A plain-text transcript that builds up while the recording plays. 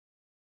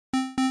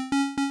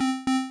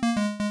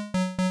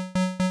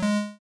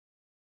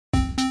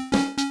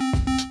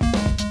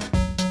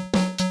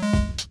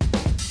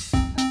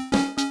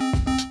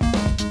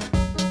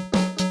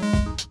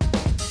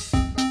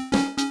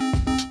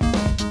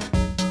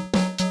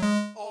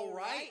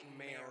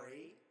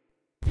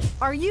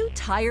Are you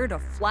tired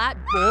of flat,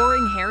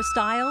 boring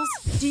hairstyles?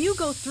 Do you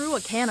go through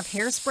a can of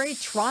hairspray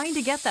trying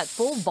to get that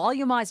full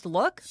volumized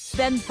look?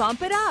 Then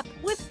bump it up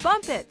with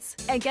Bump Its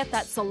and get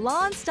that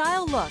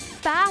salon-style look,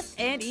 fast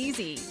and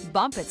easy.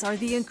 Bump Its are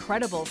the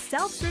incredible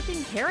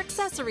self-dripping hair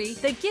accessory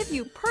that give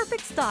you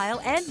perfect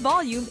style and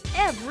volume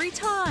every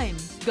time.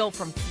 Go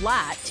from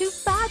flat to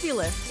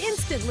fabulous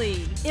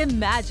instantly.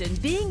 Imagine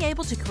being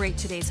able to create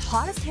today's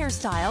hottest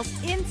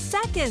hairstyles in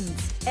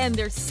seconds. And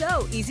they're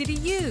so easy to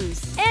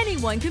use.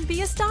 Anyone can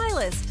be a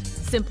stylist.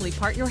 Simply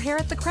part your hair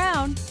at the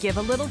crown, give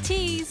a little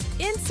tease,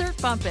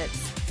 insert Bump Its,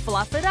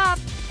 fluff it up,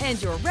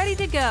 and you're ready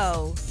to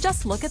go.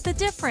 Just look at the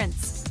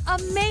difference.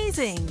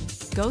 Amazing!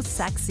 Go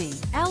sexy,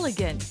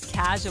 elegant,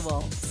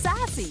 casual,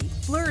 sassy,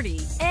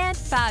 flirty, and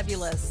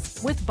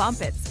fabulous. With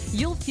Bump Its,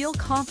 you'll feel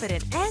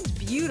confident and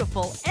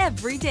beautiful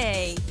every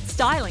day.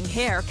 Styling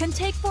hair can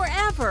take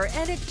forever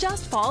and it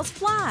just falls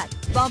flat.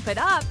 Bump it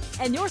up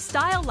and your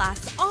style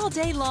lasts all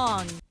day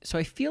long. So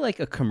I feel like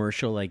a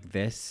commercial like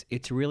this,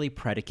 it's really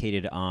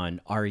predicated on,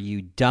 are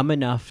you dumb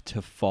enough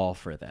to fall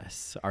for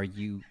this? Are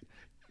you...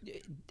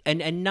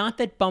 And not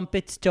that Bump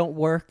Its don't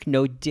work.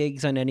 No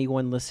digs on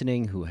anyone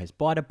listening who has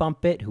bought a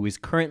Bump It, who is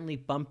currently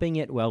bumping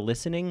it while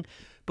listening.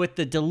 But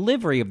the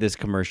delivery of this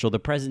commercial, the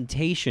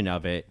presentation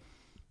of it,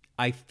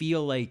 I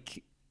feel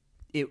like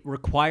it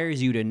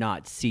requires you to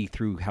not see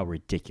through how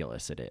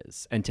ridiculous it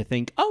is and to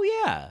think, oh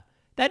yeah,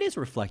 that is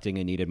reflecting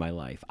a need in my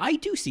life. I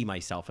do see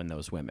myself in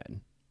those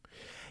women.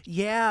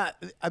 Yeah,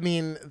 I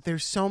mean,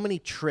 there's so many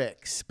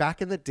tricks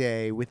back in the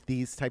day with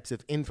these types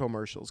of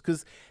infomercials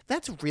because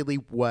that's really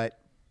what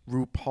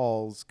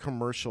RuPaul's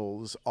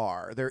commercials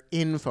are. They're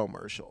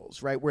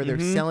infomercials, right? Where they're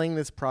selling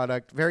this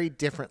product very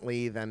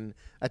differently than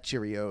a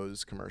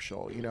Cheerios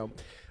commercial, you know?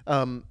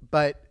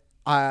 But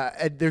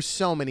there's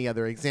so many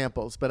other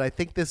examples, but I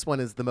think this one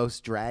is the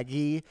most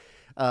draggy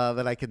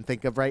that I can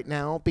think of right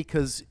now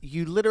because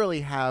you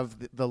literally have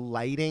the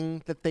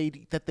lighting that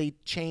they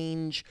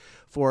change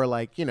for,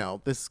 like, you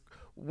know, this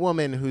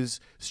woman who's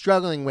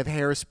struggling with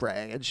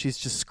hairspray and she's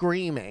just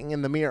screaming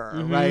in the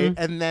mirror, right?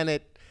 And then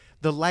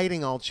the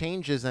lighting all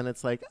changes and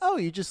it's like, oh,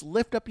 you just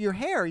lift up your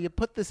hair, you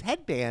put this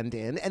headband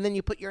in, and then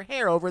you put your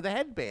hair over the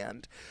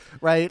headband,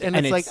 right? And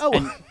it's like, oh,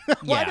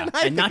 why didn't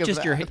I and not think just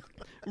of your that?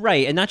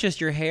 right, and not just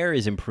your hair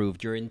is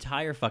improved, your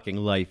entire fucking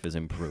life is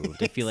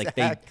improved. I feel like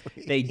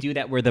they do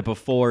that where the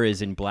before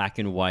is in black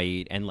and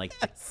white, and like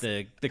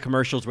the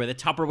commercials where the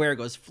Tupperware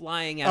goes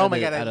flying out Oh of my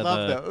the, God, I out of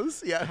love the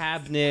those. Yeah.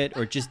 cabinet,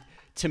 or just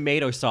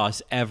tomato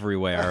sauce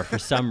everywhere for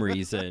some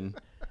reason.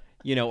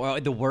 You know,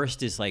 or the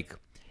worst is like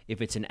if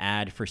it's an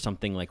ad for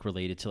something like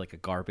related to like a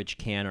garbage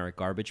can or a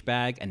garbage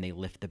bag, and they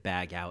lift the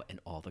bag out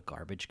and all the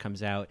garbage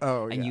comes out.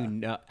 Oh, and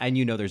yeah.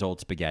 you know there's old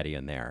spaghetti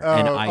in there.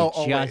 And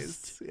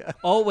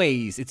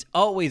it's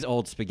always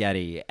old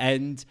spaghetti.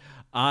 And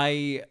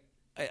I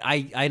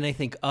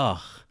think,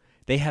 ugh,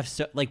 they have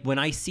so, like, when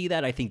I see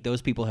that, I think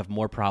those people have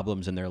more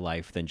problems in their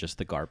life than just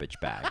the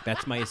garbage bag.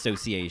 That's my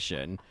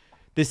association.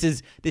 This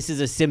is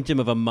a symptom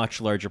of a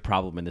much larger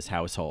problem in this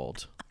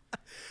household.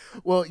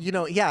 Well, you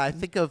know, yeah, I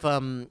think of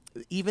I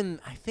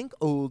think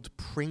old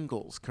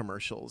Pringles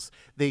commercials.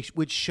 They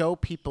would show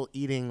people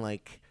eating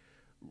like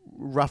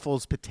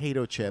Ruffles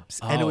potato chips,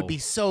 and it would be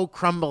so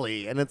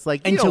crumbly, and it's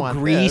like, you And don't so want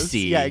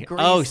greasy. This. Yeah,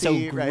 greasy. Oh, so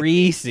right?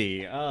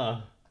 greasy.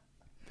 Ugh.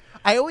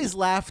 I always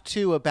laugh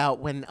too about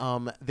when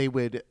they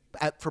would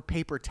for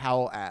paper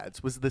towel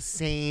ads was the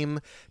same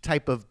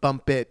type of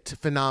bump it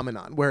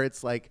phenomenon where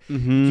it's like, do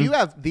you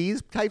have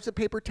these types of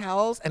paper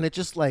towels? And it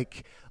just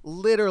like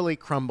literally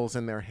crumbles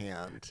in their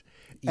hand.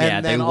 Yeah,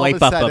 And they then all wipe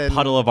of a up sudden, a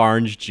puddle of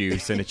orange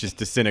juice and it just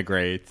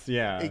disintegrates.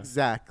 Yeah.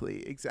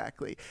 Exactly.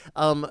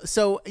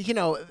 So, you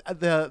know,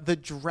 the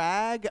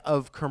drag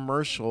of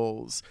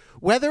commercials,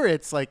 whether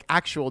it's like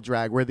actual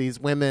drag where these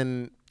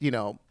women, you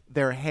know,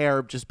 their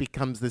hair just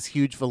becomes this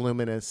huge,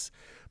 voluminous,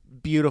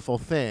 beautiful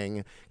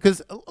thing. Because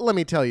let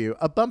me tell you,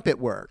 a Bump It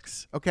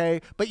works,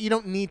 okay? But you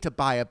don't need to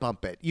buy a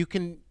Bump It. You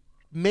can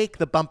make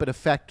the Bump It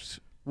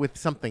effect with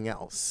something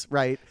else,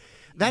 right?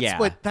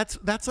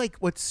 That's like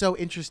what's so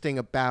interesting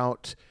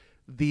about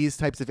these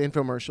types of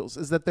infomercials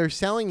is that they're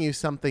selling you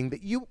something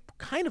that you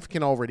kind of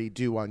can already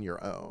do on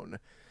your own.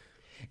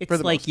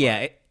 It's like,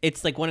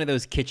 it's like one of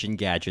those kitchen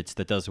gadgets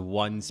that does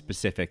one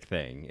specific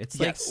thing. It's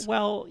like,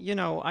 well, you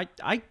know,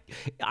 I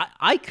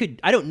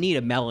don't need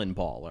a melon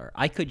baller.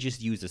 I could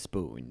just use a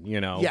spoon,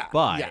 you know.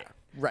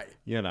 Right.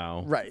 You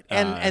know. Right.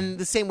 And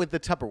the same with the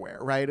Tupperware,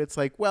 right? It's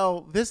like,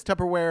 well, this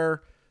Tupperware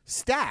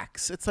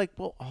stacks. It's like,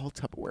 well, all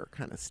Tupperware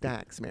kind of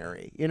stacks,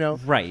 Mary, you know?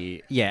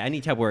 Right. Yeah, any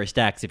Tupperware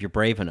stacks if you're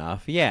brave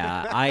enough.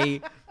 Yeah,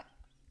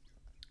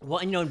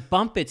 well, you know,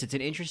 Bump Its, it's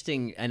an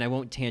interesting, and I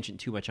won't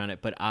tangent too much on it,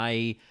 but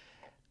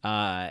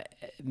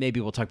maybe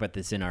we'll talk about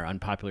this in our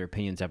unpopular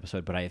opinions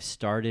episode, but I have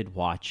started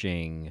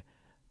watching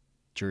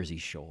Jersey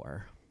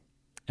Shore.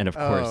 And of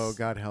course,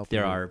 God help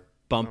there me. are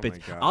Bump Oh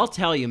Its. my God. I'll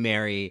tell you,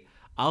 Mary,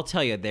 I'll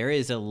tell you, there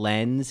is a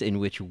lens in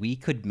which we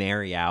could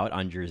marry out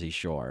on Jersey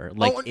Shore.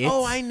 Like,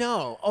 I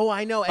know.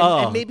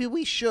 And maybe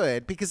we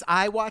should, because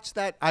I watch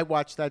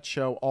that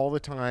show all the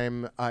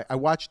time. I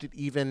watched it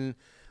even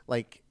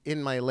like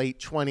in my late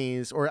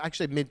 20s, or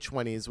actually mid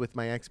 20s, with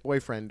my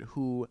ex-boyfriend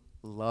who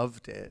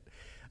loved it.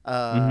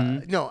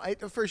 No,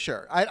 for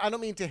sure. I don't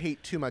mean to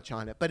hate too much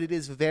on it, but it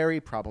is very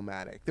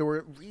problematic. There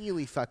were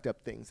really fucked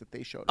up things that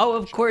they showed. Oh,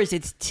 of course,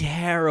 it's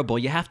terrible.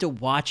 You have to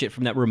watch it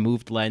from that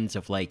removed lens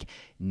of like,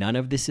 none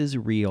of this is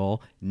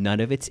real, none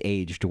of it's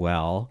aged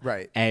well,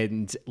 right?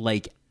 And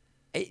like,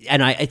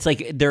 it's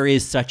like there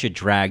is such a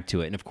drag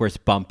to it, and of course,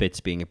 Bumpits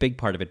being a big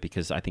part of it,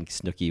 because I think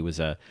Snooki was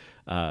a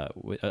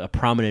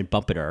prominent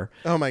Bumpiter.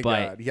 Oh my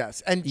God, yes.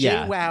 And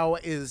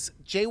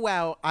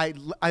JWoww.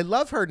 I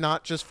love her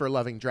not just for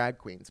loving drag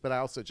queens, but I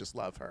also just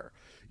love her.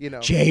 You know,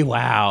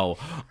 JWoww.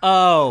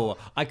 Oh,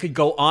 I could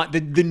go on.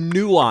 The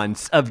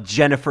nuance of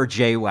Jennifer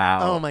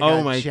JWoww. Oh my God.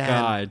 Oh my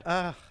Jen.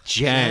 God.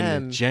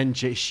 Jen.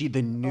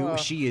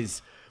 She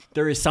is.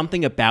 There is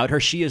something about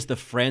her. She is the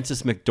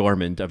Frances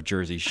McDormand of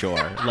Jersey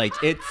Shore. Like,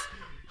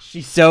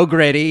 she's so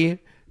gritty.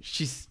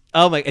 It's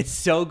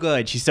so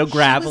good. She's so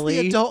gravelly. She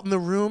was the adult in the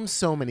room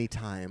so many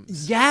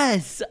times.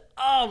 Yes.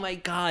 Oh my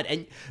God.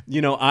 And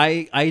you know,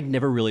 I had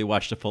never really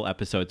watched a full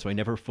episode, so I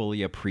never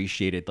fully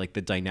appreciated like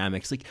the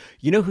dynamics. Like,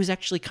 you know who's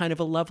actually kind of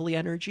a lovely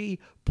energy?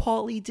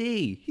 Pauly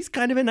D. He's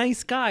kind of a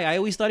nice guy. I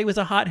always thought he was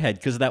a hothead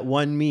because of that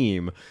one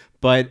meme,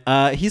 but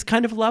he's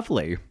kind of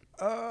lovely.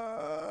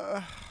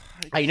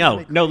 I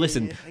know. No,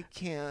 listen. I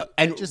can't.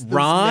 And just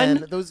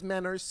Ron, those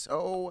men are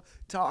so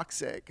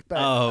toxic.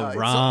 But,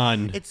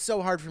 Ron. It's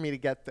so hard for me to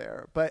get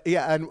there. But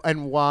yeah,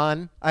 and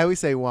Juan. I always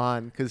say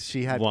Juan because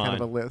she had kind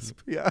of a lisp.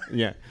 Yeah.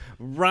 Yeah.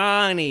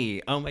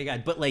 Ronnie. Oh my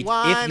God. But like,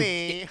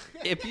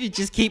 if you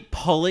just keep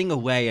pulling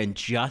away and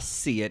just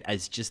see it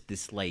as just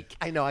this like,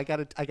 I know. I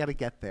gotta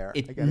get there.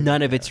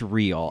 None of it's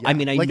real. Yeah. I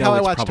mean, I like know how it's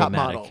I watch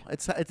problematic. Top Model.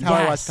 It's how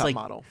I watch Top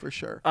Model for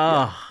sure.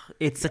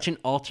 It's such an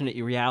alternate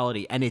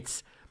reality,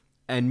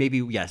 and maybe,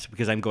 yes,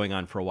 because I'm going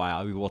on for a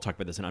while. We will talk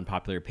about this in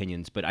unpopular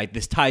opinions, but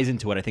this ties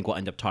into what I think we'll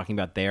end up talking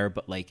about there.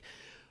 But like,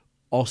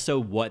 also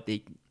what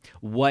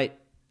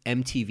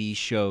MTV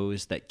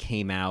shows that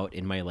came out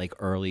in my like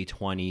early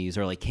 20s,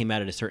 or like came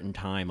out at a certain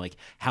time, like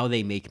how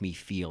they make me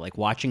feel. Like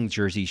watching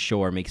Jersey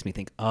Shore makes me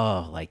think,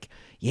 oh, like,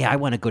 yeah, I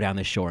want to go down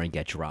the shore and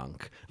get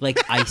drunk. Like,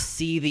 I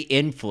see the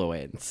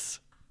influence.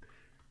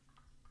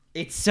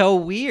 It's so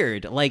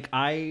weird. Like,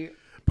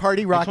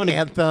 Party Rock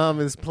Anthem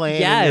is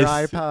playing on your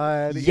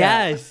iPod.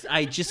 Yes,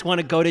 I just want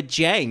to go to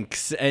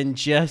Jenks and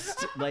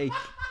just like.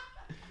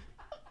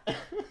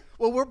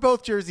 Well, we're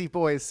both Jersey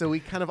boys, so we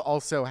kind of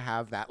also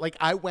have that. Like,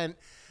 I went,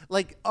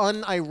 like,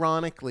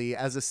 unironically,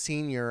 as a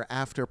senior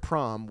after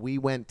prom, we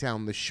went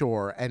down the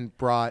shore and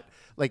brought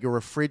like a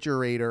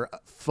refrigerator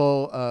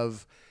full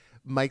of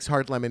Mike's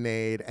Hard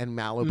Lemonade and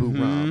Malibu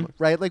rum.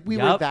 Right? Like, we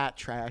were that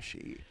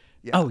trashy.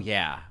 Yeah. Oh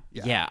yeah.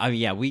 Yeah. I mean,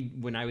 yeah.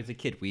 When I was a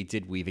kid, we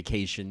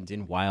vacationed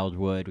in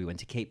Wildwood. We went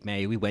to Cape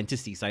May. We went to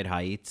Seaside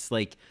Heights.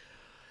 Like,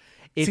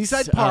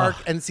 Seaside Park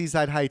and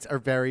Seaside Heights are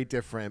very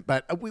different.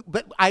 But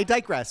I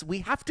digress. We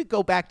have to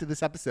go back to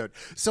this episode.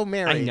 So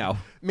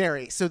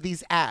Mary. So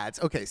these ads.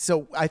 Okay.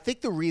 So I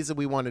think the reason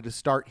we wanted to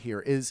start here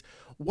is,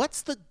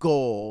 what's the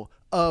goal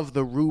of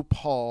the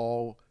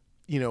RuPaul,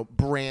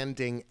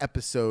 branding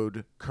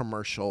episode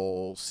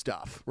commercial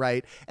stuff,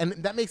 right? And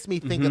that makes me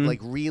think of like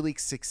really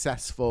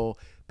successful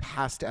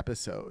past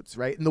episodes,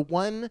 right? And the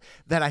one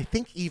that I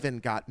think even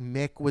got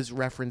Mick was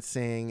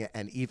referencing,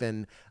 and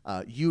even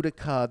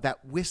Utica,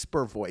 that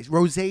whisper voice.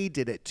 Rosé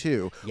did it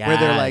too, where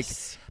they're like,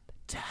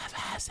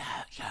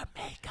 your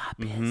makeup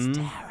is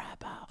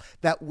terrible.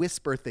 That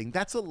whisper thing,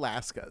 that's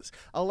Alaska's.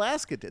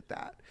 Alaska did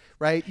that,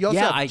 right? You also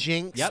have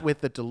Jinx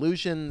with the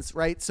delusions,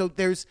 right? So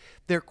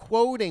they're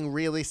quoting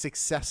really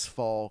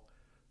successful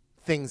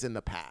things in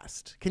the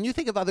past. Can you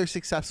think of other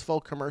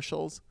successful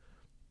commercials?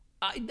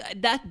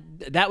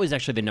 That was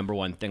actually the number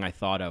one thing I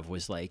thought of,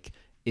 was like,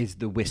 is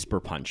the whisper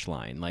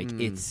punchline. Like,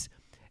 it's,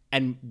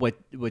 and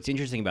what's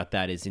interesting about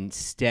that is,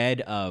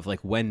 instead of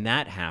like, when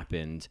that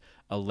happened,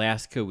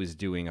 Alaska was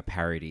doing a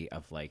parody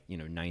of like,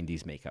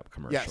 90s makeup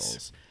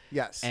commercials.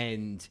 Yes.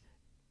 And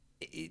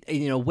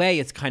in a way,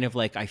 it's kind of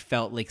like, I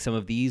felt like some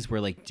of these were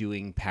like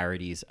doing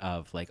parodies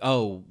of like,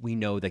 oh, we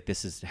know that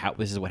this is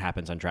what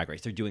happens on Drag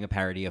Race. They're doing a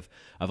parody of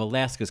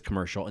Alaska's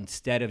commercial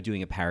instead of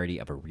doing a parody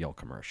of a real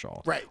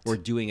commercial. Right. Or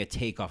doing a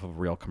takeoff of a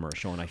real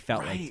commercial. And I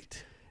felt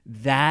like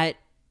that,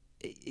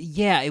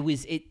 yeah,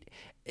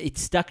 it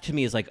stuck to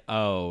me as like,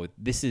 oh,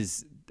 this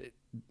is,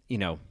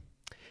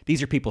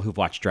 these are people who've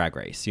watched Drag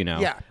Race,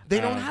 Yeah. They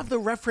don't have the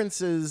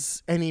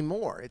references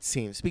anymore, it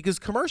seems, because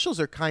commercials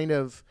are kind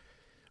of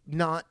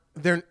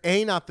they're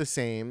not the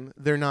same.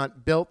 They're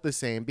not built the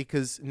same,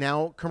 because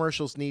now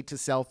commercials need to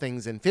sell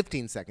things in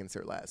 15 seconds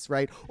or less,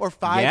 right? Or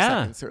 5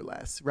 seconds or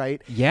less,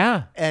 right?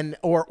 Yeah. And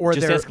or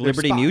just ask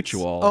Liberty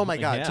Mutual. Oh my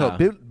God. Yeah. So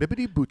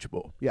Bibbidi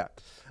Butchable. Yeah.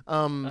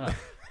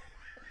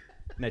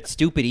 that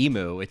stupid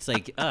emu. It's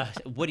like,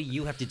 what do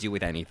you have to do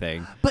with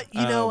anything? But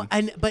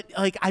but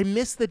I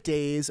miss the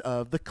days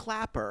of the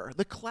clapper.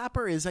 The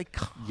clapper is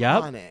iconic.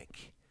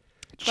 Yep.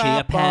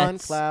 Clap Chia on,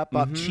 Pets. clap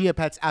up. Chia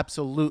Pets,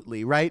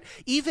 absolutely, right?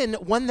 Even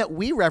one that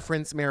we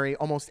reference, Mary,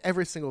 almost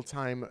every single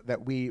time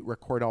that we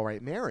record All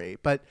Right, Mary,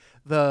 but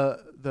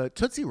the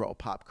Tootsie Roll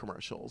Pop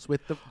commercials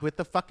with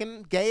the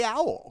fucking gay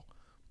owl.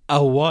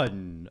 A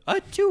 1,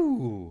 a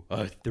 2,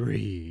 a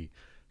 3,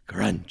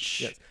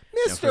 crunch. Yes.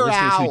 Now, Mr. for listeners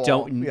Owl. who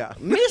don't, Yeah.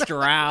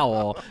 Mr.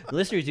 Owl.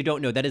 Listeners who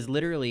don't know, that is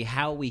literally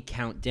how we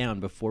count down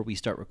before we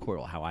start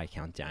recording. How I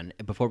count down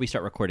before we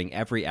start recording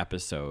every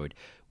episode.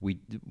 We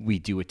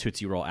do a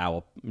Tootsie Roll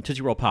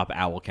Pop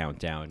Owl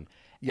countdown,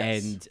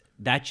 and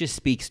that just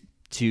speaks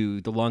to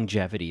the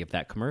longevity of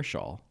that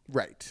commercial.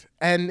 Right.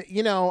 And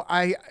you have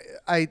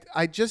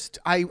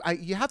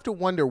to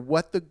wonder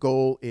what the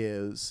goal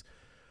is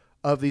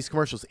of these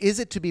commercials. Is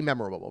it to be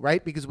memorable,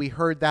 right? Because we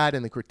heard that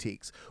in the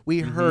critiques. We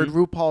heard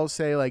RuPaul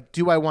say, like,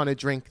 do I want to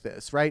drink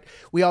this, right?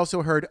 We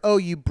also heard, oh,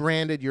 you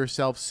branded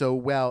yourself so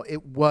well.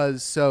 It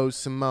was so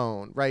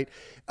Simone, right?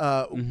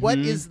 What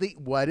is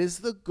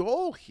the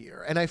goal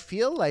here? And I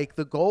feel like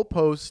the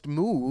goalpost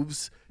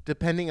moves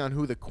depending on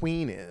who the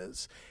queen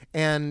is.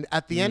 And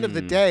at the end of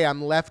the day,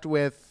 I'm left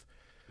with,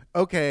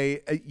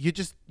 okay, you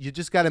just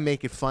got to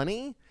make it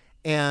funny,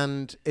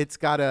 and it's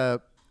got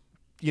to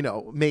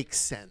make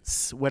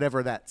sense,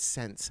 whatever that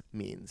sense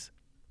means.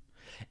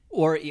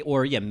 Or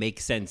make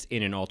sense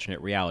in an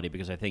alternate reality,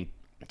 because I think,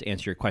 to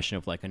answer your question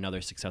of like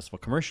another successful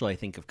commercial, I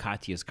think of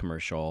Katya's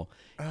commercial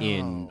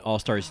in All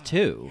Stars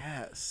 2.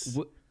 Yes.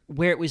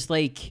 Where it was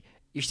like,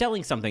 you're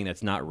selling something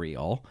that's not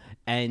real,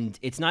 and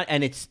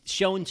it's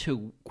shown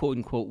to quote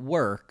unquote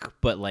work,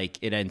 but like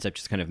it ends up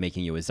just kind of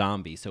making you a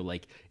zombie. So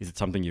like, is it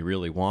something you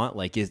really want?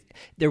 Like, and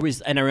I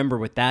remember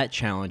with that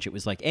challenge, it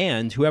was like,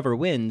 and whoever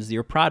wins,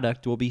 your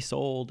product will be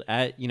sold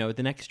at,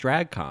 the next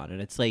DragCon.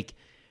 And it's like,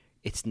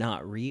 it's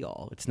not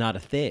real. It's not a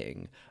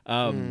thing.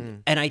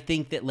 And I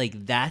think that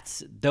like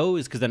that's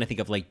those, because then I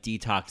think of like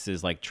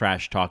Detox's like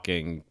trash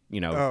talking,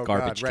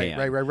 garbage can.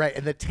 Right.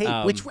 And the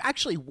tape, which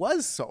actually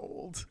was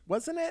sold,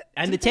 wasn't it?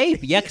 And the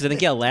tape, yeah, because I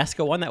think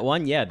Alaska won that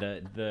one. Yeah,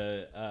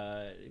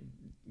 the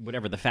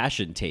whatever, the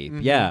fashion tape.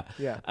 Yeah.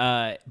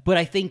 But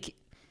I think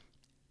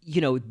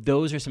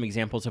those are some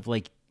examples of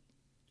like,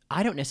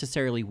 I don't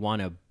necessarily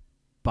want to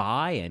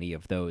buy any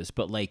of those,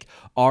 but like,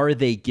 are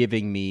they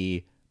giving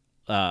me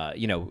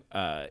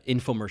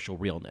infomercial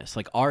realness?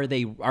 Like, are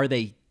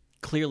they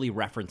clearly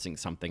referencing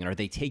something, and are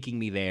they taking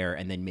me there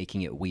and then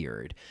making it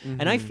weird?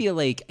 And I feel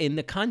like in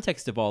the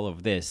context of all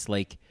of this,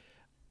 like,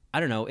 I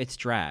don't know, it's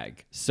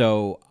drag.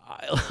 So,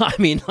 I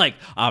mean, like,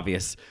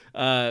 obvious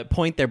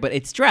point there, but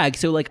it's drag.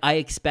 So, like, I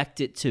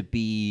expect it to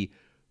be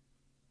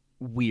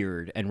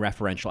weird and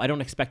referential. I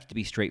don't expect it to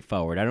be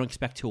straightforward. I don't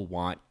expect to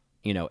want,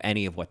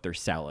 any of what they're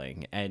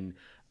selling. And,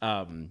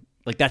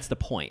 like, that's the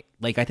point.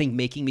 Like, I think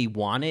making me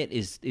want it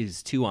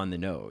is too on the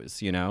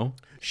nose,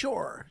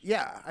 Sure.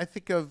 Yeah. I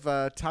think of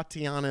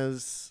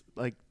Tatiana's,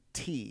 like,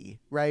 tea,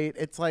 right?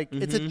 It's like,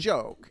 it's a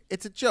joke.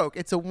 It's a joke.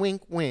 It's a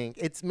wink, wink.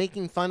 It's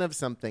making fun of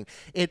something.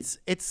 It's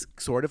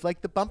sort of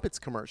like the Bumpits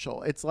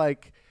commercial. It's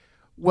like,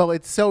 well,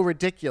 it's so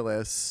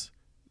ridiculous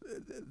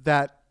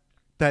that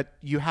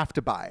you have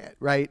to buy it,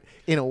 right?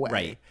 In a way.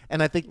 Right.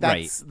 And I think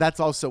that's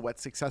also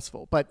what's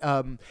successful. But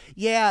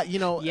yeah, it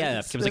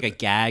becomes like a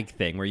gag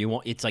thing where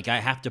it's like, I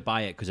have to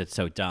buy it because it's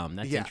so dumb.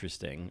 That's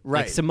interesting.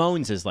 Right. Like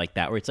Simone's is like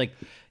that, where it's like,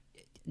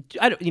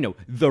 I don't,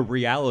 the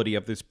reality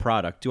of this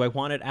product. Do I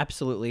want it?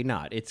 Absolutely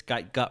not. It's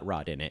got gut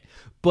rot in it.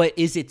 But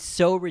is it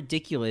so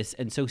ridiculous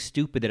and so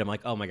stupid that I'm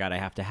like, oh my God, I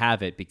have to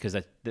have it because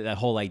that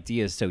whole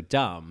idea is so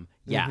dumb?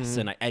 Yes.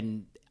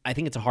 And I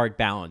think it's a hard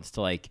balance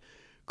to like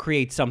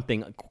create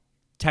something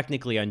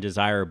technically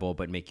undesirable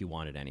but make you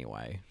want it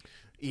anyway.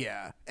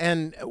 Yeah.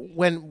 And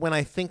when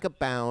I think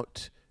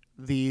about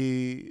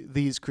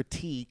these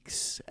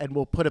critiques, and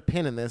we'll put a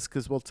pin in this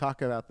because we'll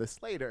talk about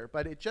this later,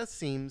 but it just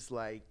seems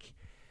like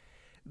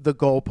the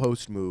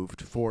goalpost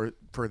moved for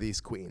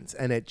these queens,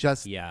 and it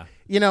just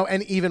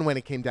and even when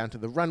it came down to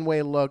the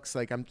runway looks,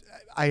 like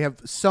I have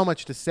so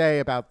much to say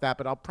about that,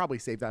 but I'll probably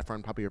save that for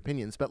Unpopular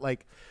Opinions. But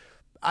like,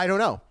 I don't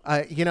know,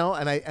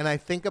 and I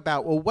think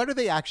about, well, what are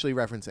they actually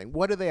referencing?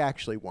 What do they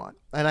actually want?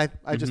 And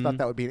I just thought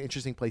that would be an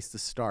interesting place to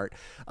start.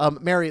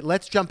 Mary,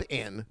 let's jump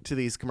in to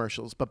these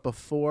commercials, but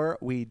before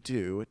we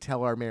do,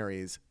 tell our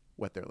Marys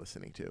what they're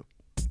listening to.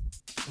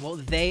 Well,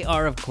 they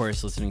are, of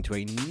course, listening to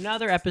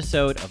another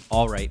episode of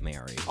All Right,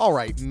 Mary. All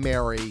Right,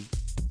 Mary.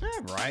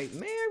 All Right,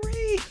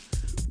 Mary.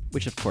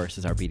 Which, of course,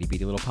 is our beady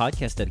little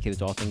podcast dedicated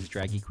to all things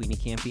draggy, queenie,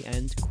 campy,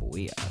 and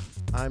queer.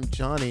 I'm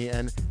Johnny,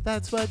 and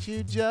that's what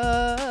you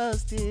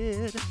just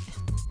did.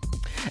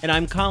 And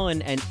I'm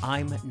Colin, and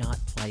I'm not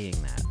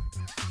playing that.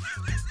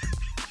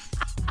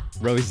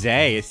 Rose,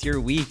 it's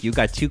your week. You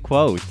got 2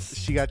 quotes.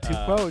 She got 2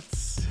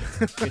 quotes.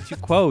 You got 2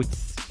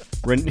 quotes.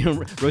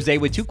 Rose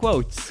with 2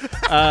 quotes.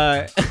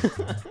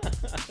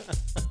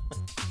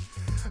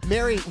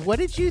 Mary, what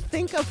did you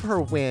think of her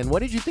win? What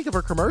did you think of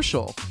her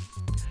commercial?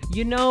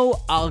 You know,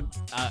 I'll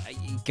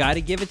you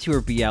gotta give it to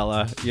her,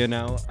 Biella. You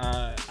know,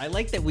 I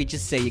like that we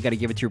just say you gotta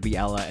give it to her,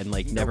 Biella, and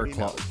like never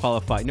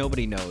qualify.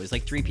 Nobody knows.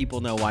 Like 3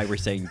 people know why we're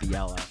saying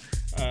Biella,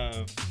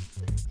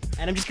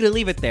 and I'm just gonna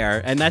leave it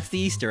there. And that's the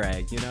Easter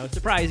egg. You know,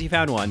 surprise, you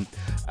found one.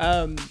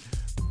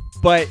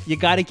 But you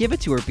gotta give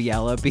it to her,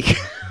 Biella,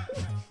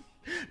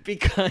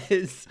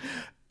 because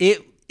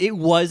it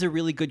was a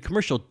really good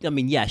commercial. I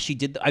mean, yeah, she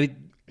did.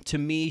 To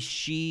me,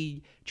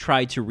 she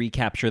tried to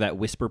recapture that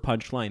whisper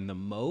punchline the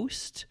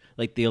most,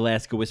 like the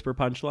Alaska whisper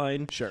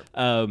punchline. Sure.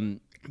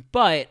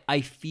 But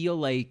I feel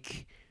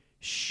like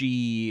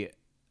I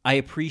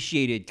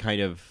appreciated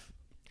kind of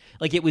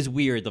like it was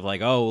weird of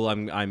like, oh,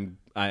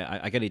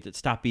 I gotta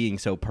stop being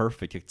so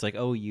perfect. It's like,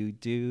 oh, you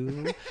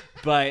do,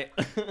 but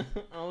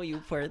oh,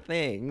 you poor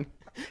thing.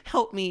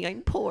 Help me,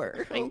 I'm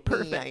poor. I'm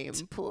perfect. I am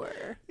poor.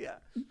 Yeah.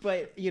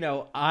 But, you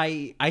know,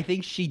 I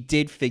think she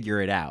did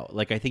figure it out.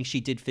 Like, I think she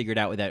did figure it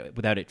out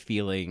without it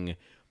feeling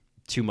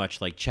too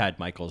much like Chad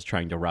Michaels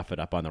trying to rough it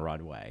up on the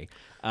runway.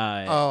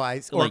 Or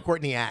like-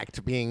 Courtney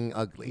Act being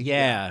ugly.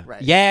 Yeah.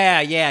 Right.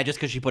 Yeah, just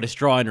because she put a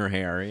straw in her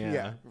hair. Yeah.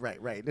 Yeah.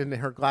 Right. And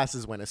her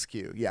glasses went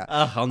askew. Yeah.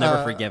 I'll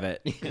never forgive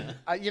it.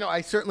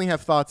 I certainly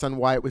have thoughts on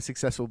why it was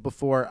successful.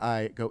 Before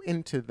I go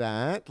into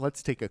that,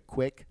 let's take a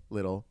quick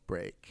little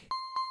break.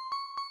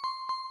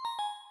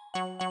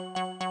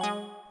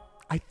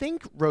 I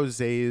think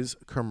Rosé's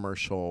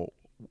commercial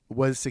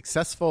was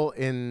successful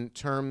in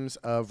terms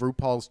of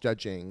RuPaul's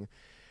judging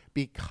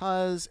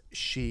because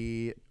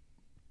she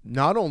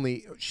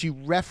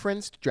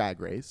referenced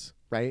Drag Race,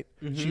 right?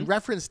 Mm-hmm. She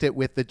referenced it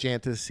with the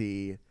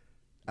Jantasy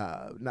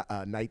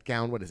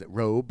nightgown. What is it?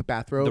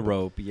 Bathrobe. The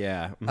robe,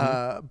 yeah.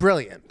 Mm-hmm.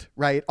 Brilliant,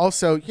 right?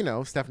 Also, you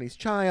know, Stephanie's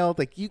Child.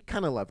 Like, you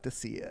kind of love to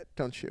see it,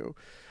 don't you?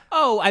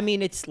 Oh, I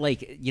mean, it's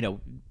like, you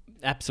know,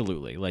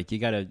 absolutely. Like, you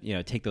got to, you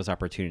know, take those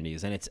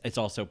opportunities. And it's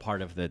also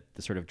part of the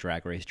sort of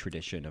Drag Race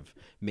tradition of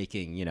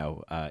making, you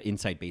know,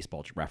 inside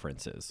baseball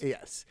references.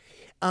 Yes.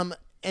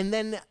 And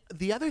then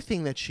the other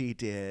thing that she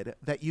did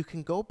that you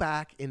can go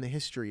back in the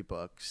history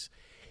books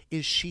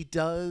is she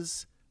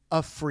does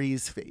a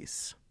freeze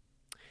face.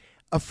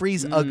 A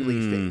freeze ugly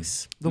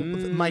face.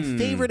 My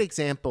favorite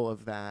example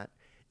of that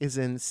is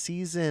in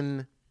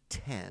season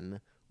 10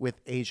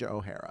 with Asia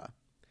O'Hara.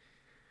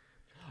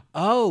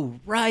 Oh,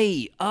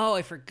 right. Oh,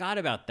 I forgot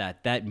about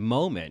that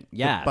moment.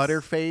 Yeah. The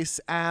Butterface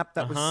app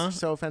that was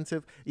so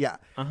offensive. Yeah.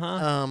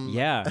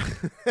 Yeah.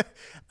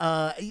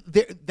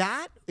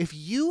 That if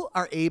you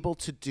are able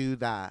to do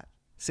that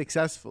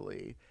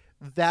successfully,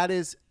 that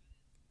is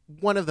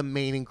one of the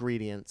main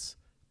ingredients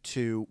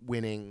to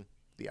winning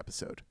the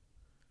episode.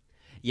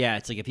 Yeah,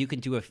 it's like if you can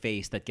do a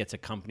face that gets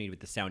accompanied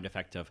with the sound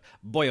effect of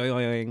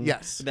boing,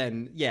 yes,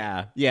 then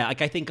yeah.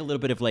 Like I think a little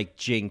bit of like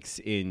Jinx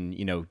in,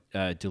 you know,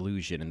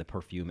 Delusion in the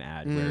perfume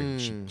ad where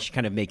she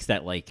kind of makes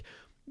that like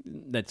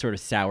that sort of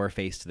sour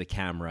face to the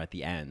camera at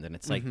the end, and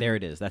it's like there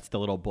it is. That's the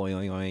little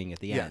boing at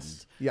the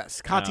end.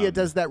 Yes, Katya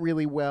does that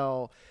really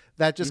well.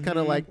 That just kind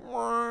of like,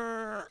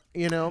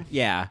 you know.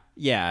 Yeah.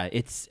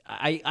 It's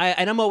I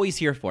and I'm always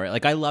here for it.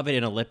 Like I love it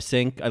in a lip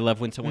sync. I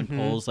love when someone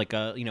pulls like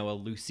a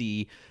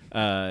Lucy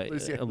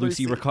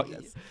Ricardo.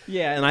 Yes.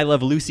 Yeah, and I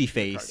love Lucy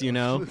face. You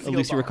know, a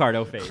Lucy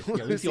Ricardo face.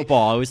 Yeah, Lucille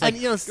Ball. I was like,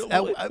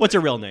 what's her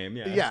real name?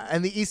 Yeah.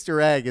 And the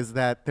Easter egg is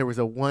that there was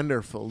a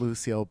wonderful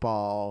Lucille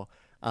Ball.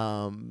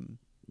 A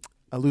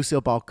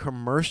Lucille Ball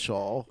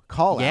commercial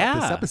call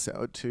out this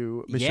episode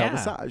to Michelle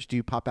Visage. Do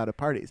you pop out at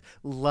parties?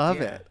 Love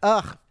it.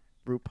 Ugh.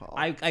 RuPaul.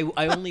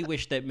 I only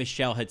wish that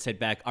Michelle had said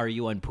back, "Are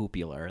you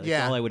unpopular?"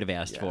 That's all I would have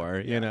asked for.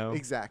 You know,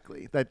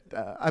 exactly. That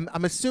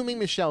I'm assuming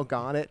Michelle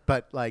got it,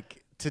 but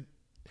like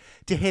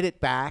to hit it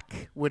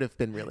back would have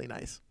been really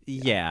nice.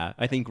 Yeah,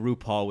 I think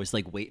RuPaul was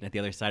like waiting at the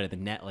other side of the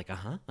net, like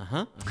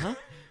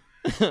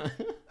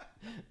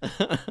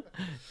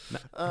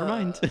Never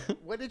mind.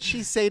 What did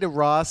she say to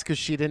Ross? Because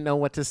she didn't know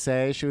what to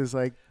say. She was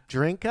like,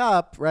 "Drink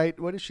up," right?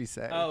 What did she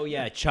say? Oh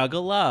yeah, chug a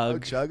lug. Oh,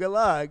 chug a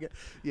lug.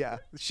 Yeah,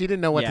 she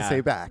didn't know what to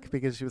say back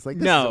because she was like,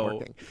 "This isn't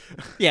working."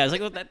 Yeah, I was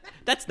like, "Well,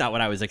 that's not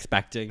what I was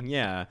expecting."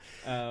 Yeah.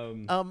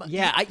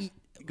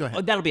 Go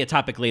ahead. That'll be a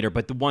topic later.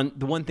 But the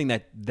one thing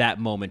that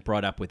moment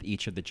brought up with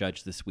each of the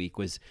judges this week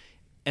was,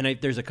 and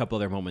there's a couple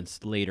other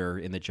moments later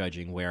in the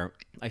judging where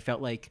I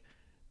felt like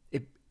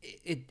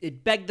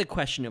it begged the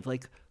question of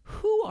like,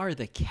 who are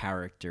the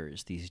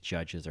characters these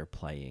judges are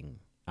playing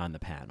on the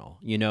panel?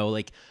 You know,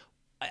 like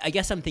I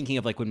guess I'm thinking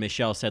of like when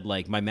Michelle said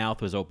like my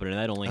mouth was open and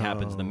that only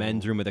happens in the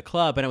men's room of the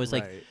club, and I was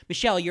like,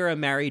 Michelle, you're a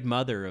married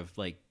mother of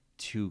like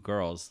 2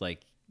 girls,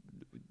 like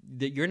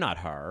you're not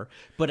her.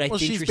 But I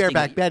think she's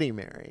bareback Betty,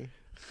 Mary.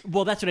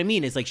 Well, that's what I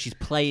mean. Is like she's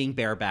playing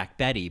bareback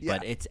Betty,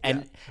 but it's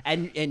and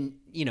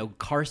you know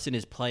Carson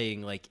is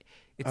playing like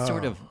it's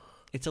sort of.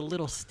 It's a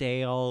little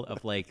stale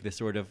of like the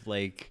sort of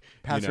like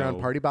pass around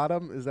party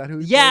bottom. Is that who?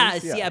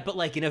 Yes, yeah, but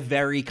like in a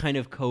very kind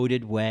of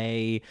coded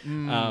way. You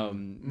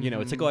know,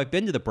 it's like, oh, I've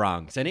been to the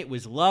Bronx and it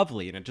was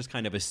lovely, and it just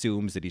kind of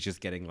assumes that he's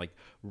just getting like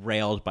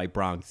railed by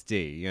Bronx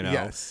D. You know,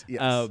 yes.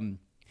 And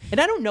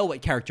I don't know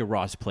what character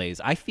Ross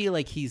plays. I feel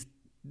like he's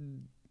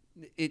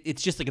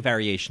it's just like a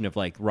variation of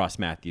like Ross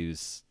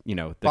Matthews, the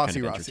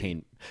Bossy kind of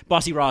Rossi.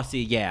 Bossy Rossi,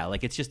 yeah.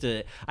 Like it's just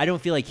I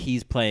don't feel like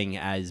he's playing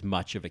as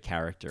much of a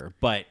character,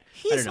 but I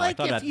He's don't know. I like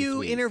thought if about this you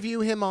week. interview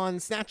him on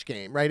Snatch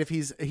Game, right? If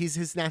he's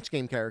his Snatch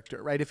Game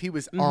character, right? If he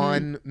was Mm-hmm.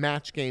 on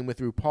Match Game with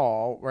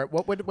RuPaul, right?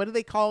 What do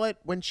they call it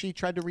when she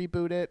tried to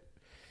reboot it?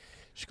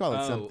 She called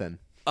it something.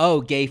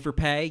 Oh, gay for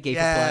pay, gay for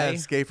play.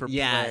 Yes, gay for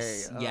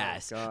yes, play. Oh,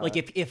 yes. God. Like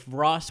if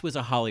Ross was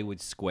a Hollywood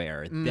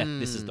square,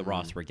 this is the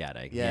Ross we're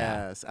getting.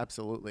 Yeah. Yes,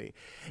 absolutely.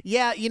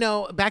 Yeah,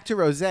 back to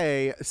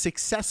Rosé,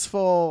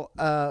 successful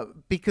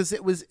because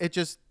it was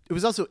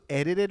also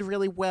edited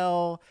really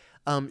well.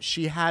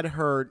 She had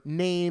her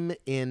name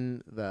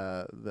in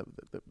the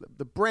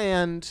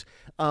brand,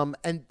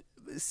 and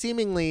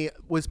seemingly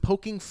was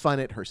poking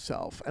fun at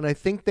herself. And I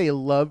think they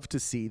love to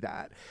see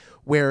that,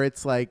 where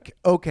it's like,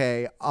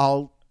 okay,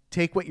 I'll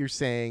take what you're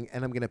saying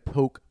and I'm going to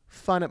poke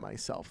fun at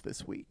myself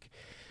this week.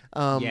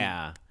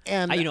 Yeah.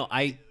 And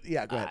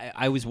yeah, go ahead.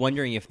 I was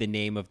wondering if the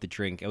name of the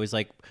drink, it was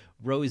like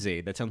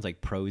Rosé. That sounds like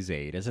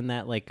Prosade. Isn't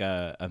that like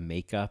a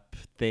makeup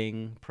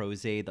thing?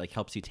 Prosade, like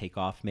helps you take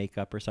off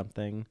makeup or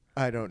something?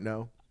 I don't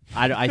know.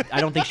 I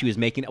don't think she was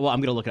making. Well, I'm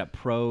going to look it up.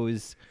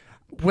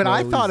 When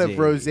I thought of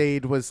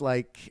Prosade. Rosade was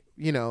like,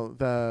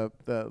 the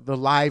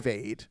Live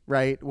Aid,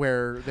 right?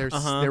 Where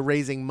they're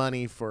raising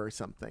money for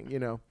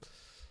something,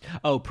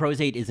 Oh,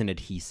 Prosade is an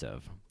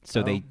adhesive.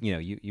 So they,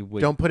 you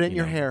would. Don't put it in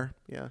your hair.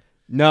 Yeah.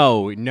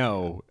 No.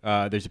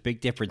 There's a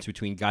big difference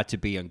between Got to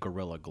Be and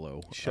Gorilla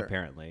Glue, Sure.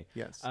 apparently.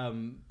 Yes.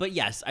 But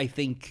yes, I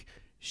think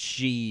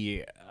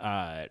she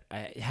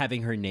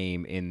having her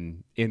name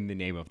in the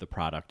name of the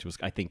product was,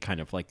 I think,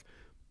 kind of like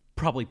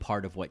probably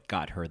part of what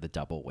got her the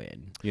double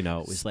win. It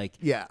was like,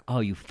 Yeah. oh,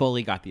 you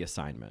fully got the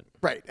assignment.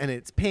 Right, and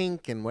it's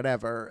pink and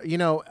whatever,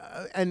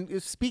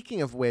 and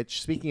speaking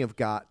of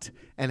Got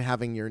and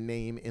having your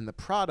name in the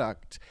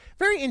product,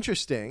 very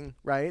interesting,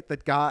 right?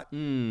 That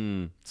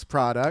Got's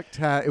product,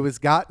 it was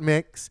Got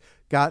Mix,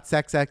 Got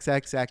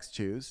XXXX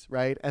Choose,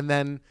 right? And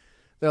then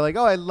they're like,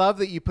 oh, I love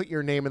that you put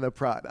your name in the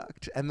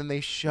product. And then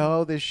they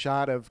show this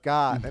shot of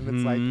Got, and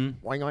it's like, oing,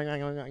 oing,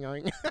 oing, oing,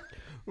 oing.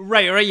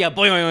 Right, yeah,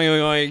 boing, boing,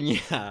 boing,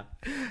 boing,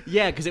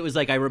 yeah, because it was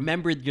like I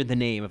remembered the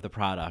name of the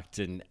product,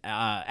 and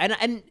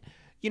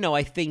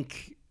I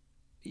think,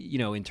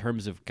 in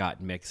terms of Got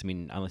Mix, I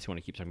mean, unless you want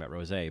to keep talking about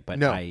Rosé, but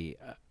No.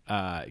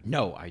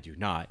 no, I do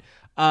not.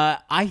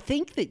 I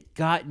think that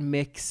Got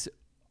Mix,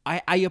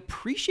 I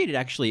appreciate it.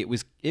 Actually,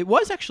 it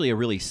was actually a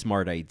really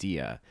smart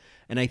idea.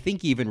 And I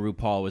think even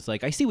RuPaul was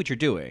like, I see what you're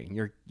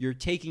doing. You're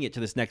taking it to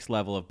this next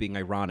level of being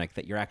ironic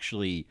that you're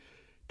actually,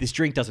 this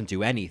drink doesn't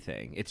do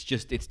anything. It's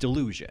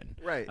delusion.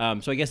 Right.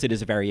 So I guess it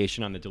is a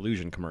variation on the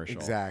delusion commercial.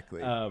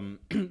 Exactly.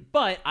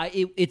 But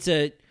it's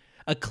a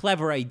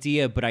clever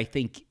idea, but I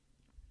think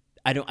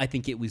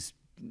it was,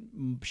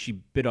 she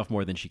bit off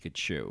more than she could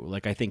chew.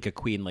 Like, I think a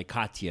queen like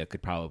Katya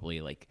could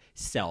probably like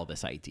sell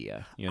this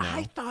idea,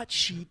 I thought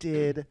she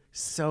did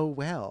so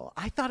well.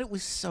 I thought it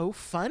was so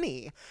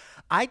funny.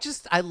 I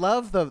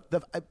love the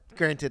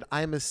granted,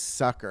 I'm a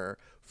sucker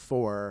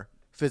for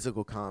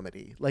physical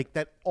comedy. Like,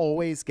 that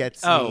always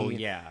gets me. Oh,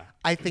 yeah.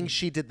 I think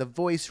she did the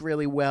voice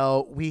really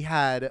well. We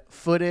had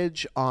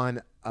footage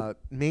on a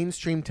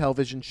mainstream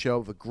television show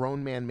of a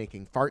grown man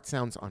making fart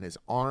sounds on his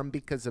arm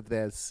because of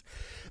this.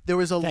 There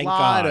was a Thank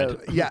lot God.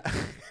 of yeah.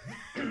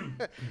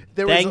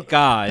 Thank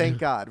God. Thank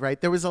God,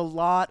 right? There was a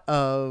lot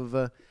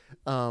of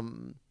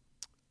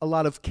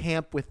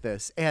camp with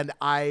this, and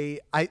I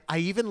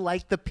even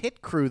liked the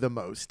pit crew the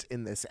most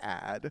in this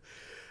ad.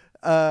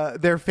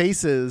 Their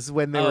faces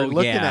when they were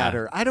looking yeah. at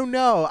her. I don't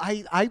know.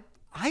 I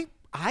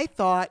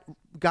thought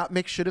Got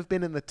Mix should have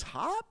been in the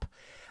top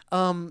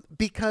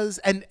because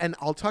and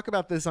I'll talk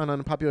about this on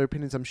Unpopular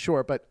Opinions, I'm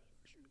sure, but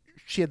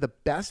she had the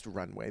best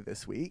runway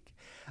this week,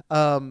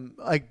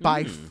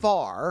 by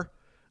far.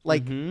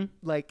 Like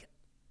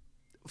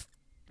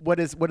what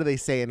do they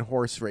say in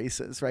horse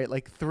races, right?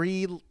 Like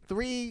three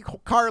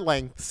car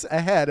lengths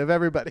ahead of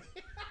everybody.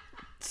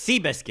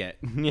 Seabiscuit.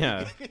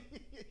 Yeah.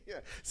 Yeah.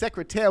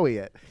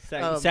 Secretariat.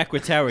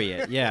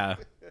 Secretariat. Yeah.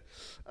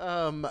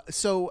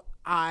 So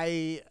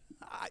I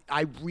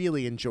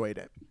really enjoyed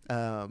it.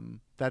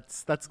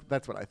 That's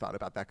what I thought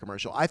about that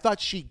commercial. I thought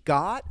she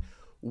got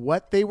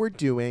what they were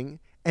doing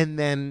and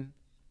then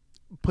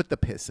put the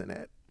piss in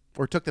it,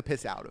 or took the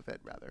piss out of it,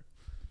 rather.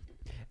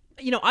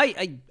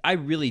 I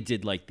really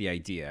did like the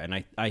idea,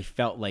 and I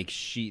felt like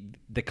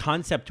the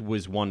concept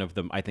was one of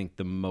them, I think,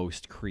 the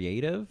most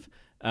creative.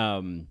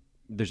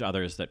 There's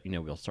others that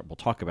we'll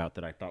talk about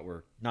that I thought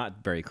were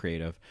not very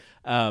creative.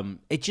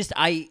 It just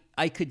I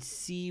could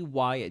see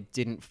why it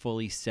didn't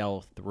fully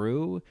sell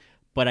through,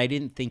 but I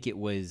didn't think it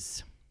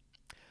was.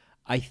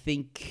 I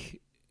think,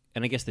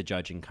 and I guess the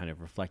judging kind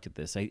of reflected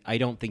this. I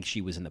don't think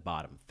she was in the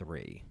bottom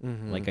three.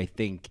 Mm-hmm. Like, I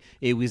think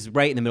it was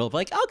right in the middle of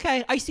like,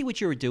 okay, I see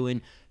what you were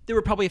doing. There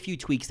were probably a few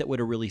tweaks that would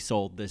have really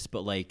sold this,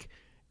 but like,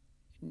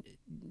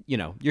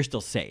 you're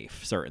still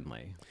safe,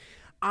 certainly.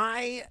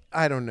 I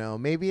don't know.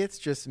 Maybe it's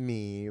just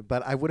me,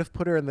 but I would have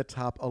put her in the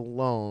top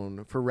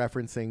alone for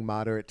referencing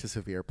moderate to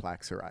severe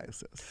plaque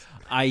psoriasis.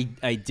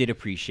 I did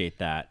appreciate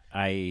that.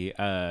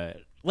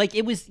 Like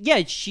it was,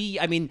 yeah,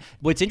 I mean,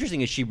 what's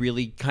interesting is she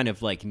really kind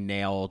of like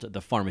nailed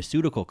the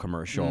pharmaceutical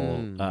commercial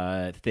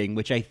thing,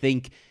 which I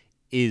think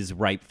is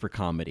ripe for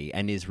comedy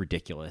and is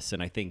ridiculous.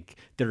 And I think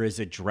there is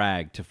a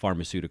drag to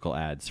pharmaceutical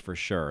ads for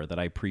sure that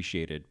I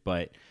appreciated.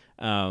 But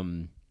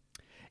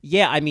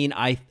yeah, I mean,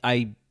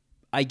 I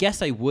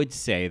guess I would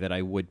say that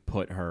I would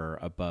put her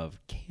above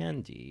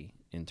Candy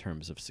in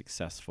terms of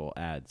successful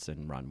ads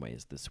and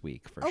runways this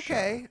week for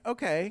sure.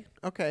 Okay.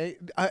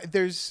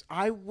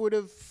 I would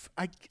have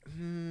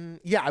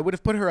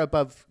put her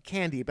above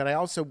Candy, but I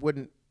also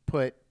wouldn't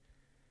put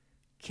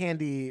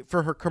Candy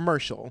for her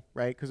commercial,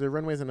 right? Because her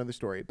runway is another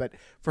story. But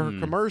for her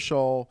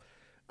commercial,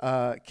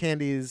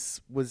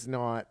 Candy's was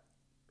not.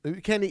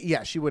 Candy,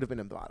 yeah, she would have been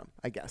in the bottom,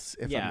 I guess,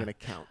 if I'm going to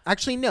count.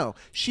 Actually, no,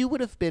 she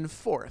would have been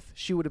fourth.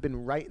 She would have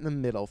been right in the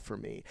middle for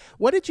me.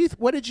 What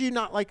did you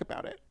not like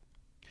about it?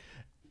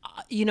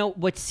 You know,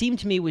 what seemed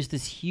to me was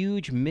this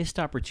huge missed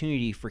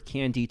opportunity for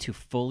Candy to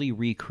fully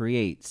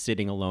recreate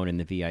sitting alone in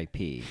the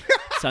VIP.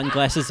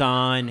 Sunglasses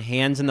on,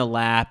 hands in the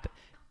lap,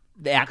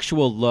 the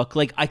actual look.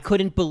 Like, I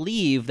couldn't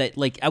believe that,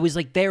 like, I was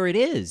like, there it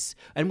is.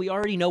 And we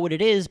already know what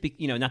it is.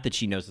 You know, not that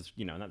she knows this,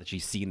 you know, not that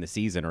she's seen the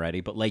season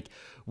already, but, like,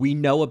 we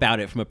know about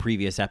it from a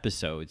previous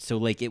episode. So,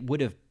 like, it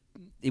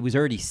was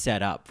already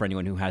set up for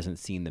anyone who hasn't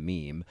seen the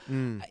meme.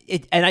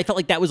 And I felt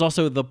like that was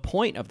also the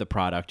point of the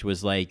product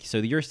was like, so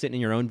you're sitting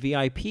in your own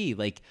VIP.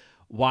 Like,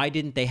 why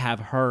didn't they have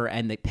her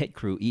and the pit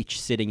crew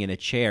each sitting in a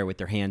chair with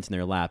their hands in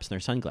their laps and their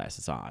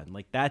sunglasses on?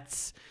 Like,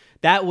 that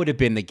would have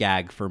been the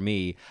gag for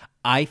me.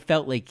 I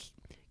felt like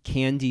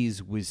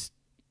Candy's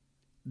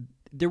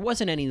there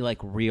wasn't any like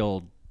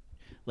real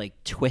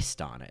like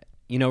twist on it.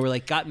 You know, where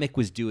like Gottmik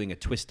was doing a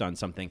twist on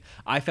something.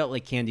 I felt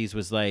like Candy's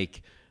was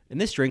like,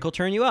 and this drink will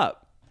turn you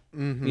up.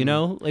 Mm-hmm. You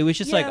know, it was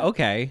just like,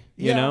 okay,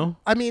 you know.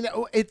 I mean,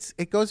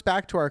 it goes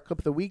back to our clip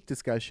of the week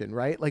discussion,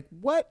 right? Like,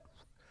 what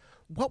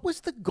was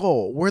the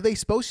goal? Were they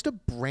supposed to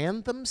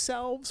brand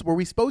themselves? Were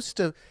we supposed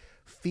to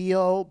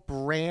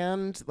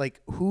brand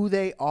like who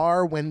they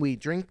are when we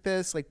drink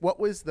this? Like, what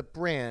was the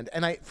brand?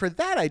 And I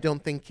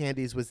don't think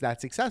Candy's was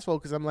that successful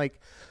because I'm like,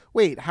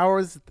 wait, how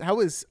is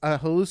a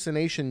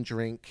hallucination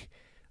drink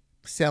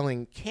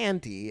selling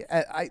candy?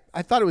 I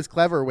thought it was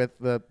clever with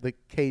the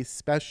case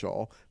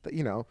special, but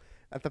you know.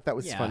 I thought that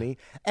was funny.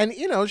 And,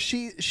 you know,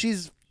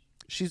 she's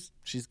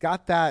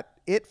got that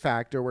it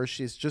factor where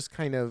she's just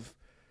kind of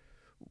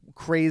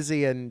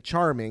crazy and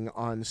charming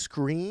on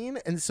screen.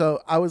 And so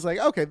I was like,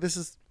 okay, this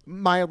is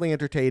mildly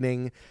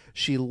entertaining.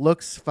 She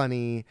looks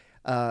funny,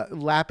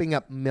 lapping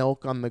up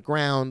milk on the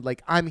ground.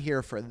 Like, I'm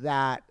here for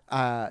that.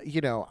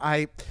 You know,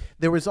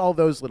 there was all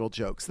those little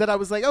jokes that I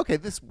was like, okay,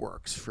 this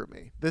works for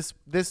me. This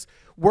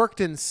worked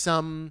in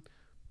some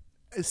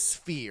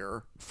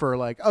sphere for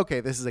like, okay,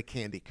 this is a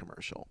candy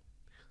commercial.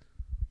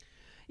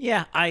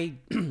 Yeah, I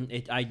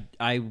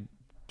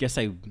guess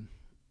I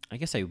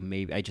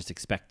just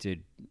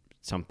expected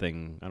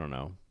something. I don't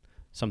know,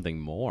 something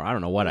more. I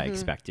don't know what I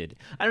expected.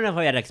 I don't know if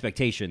I had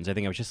expectations. I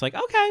think I was just like,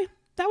 okay,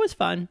 that was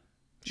fun.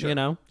 Sure, you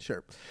know,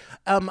 sure.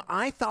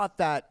 I thought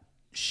that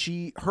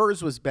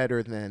hers was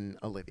better than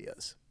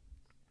Olivia's.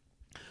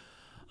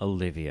 I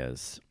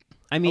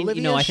mean, Olivia's,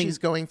 you know, I think she's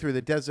going through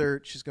the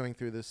desert. She's going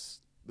through the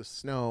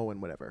snow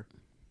and whatever.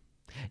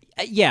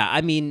 Yeah, I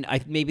mean,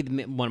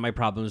 one of my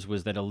problems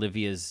was that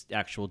Olivia's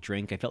actual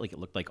drink, I felt like it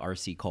looked like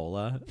RC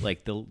Cola,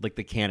 like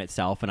the can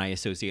itself, and I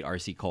associate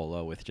RC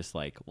Cola with just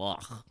like,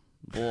 ugh.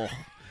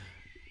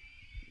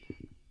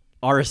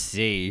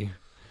 RC.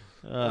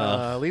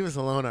 Leave us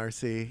alone,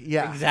 RC.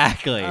 Yeah,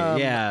 exactly.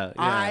 Yeah.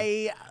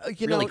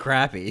 Really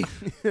crappy.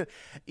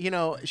 You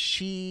know,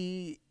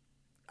 I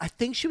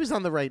think she was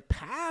on the right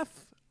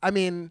path. I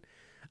mean,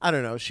 I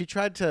don't know. She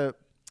tried to.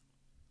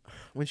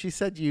 When she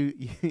said you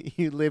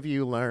live,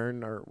 you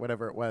learn, or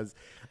whatever it was,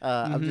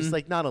 I'm just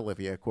like, not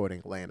Olivia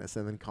quoting Alanis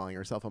and then calling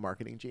herself a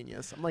marketing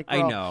genius. I'm like,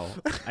 I know.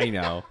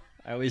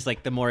 I was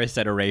like the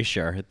Morissette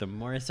erasure.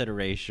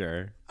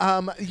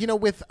 You know,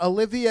 with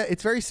Olivia,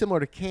 it's very similar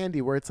to Candy,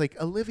 where it's like,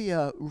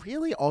 Olivia,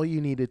 really all you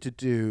needed to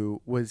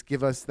do was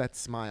give us that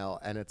smile,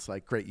 and it's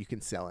like, great, you can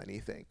sell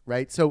anything,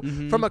 right? So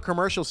from a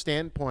commercial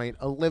standpoint,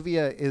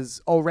 Olivia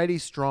is already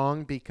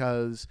strong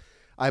because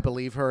I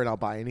believe her and I'll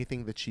buy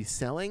anything that she's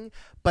selling.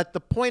 But the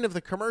point of the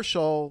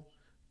commercial,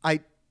 I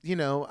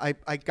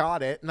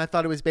got it, and I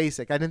thought it was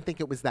basic. I didn't think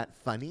it was that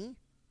funny.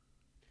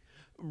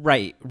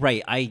 Right.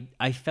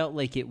 I felt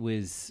like it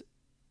was,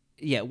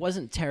 it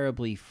wasn't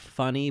terribly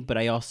funny, but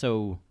I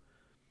also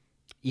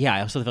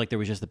feel like there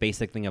was just the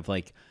basic thing of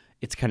like,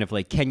 it's kind of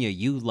like, Kenya,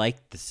 you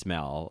like the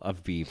smell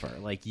of beaver.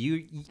 Like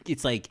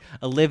it's like,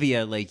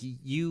 Olivia, like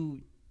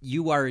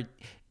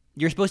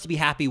you're supposed to be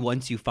happy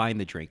once you find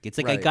the drink. It's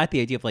like, right. I got the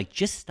idea of like,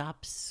 just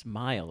stop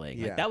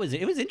smiling. Like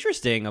it was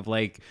interesting of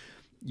like,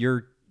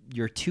 you're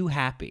you're too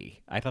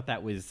happy. I thought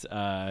that was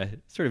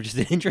sort of just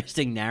an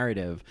interesting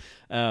narrative,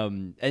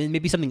 and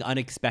maybe something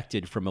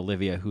unexpected from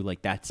Olivia, who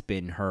like that's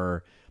been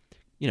her,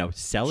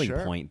 selling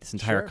Sure. point this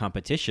entire Sure.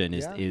 competition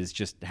is Yeah. is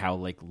just how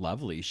like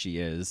lovely she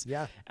is.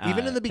 Yeah.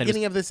 Even in the that it was-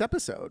 beginning of this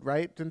episode,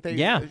 right? Didn't they?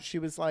 Yeah. She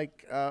was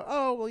like,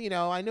 "Oh,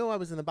 well, I knew I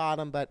was in the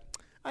bottom, but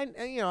I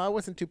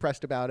wasn't too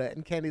pressed about it."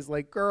 And Candy's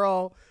like,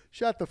 "Girl,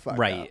 shut the fuck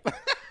Right. up."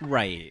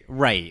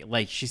 Right.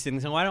 Like she's saying,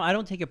 "So I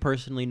don't take it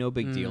personally. No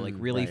big deal. Like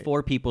really, right.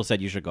 4 people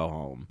said you should go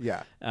home."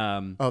 Yeah.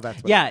 Um, Oh,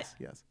 that's what yeah. it is.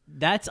 Yes.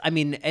 That's. I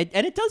mean, and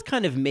it does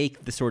kind of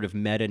make the sort of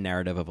meta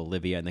narrative of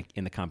Olivia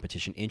in the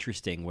competition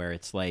interesting, where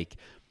it's like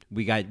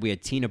we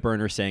had Tina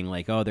Burner saying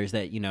like, "Oh, there's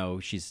that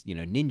she's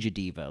ninja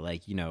diva.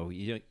 Like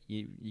you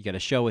got to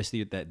show us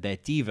that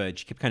diva." And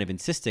she kept kind of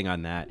insisting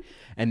on that.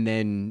 And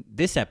then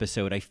this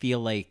episode, I feel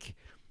like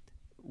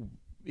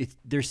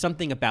there's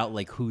something about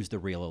like who's the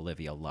real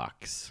Olivia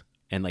Lux.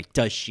 And like,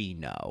 does she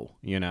know?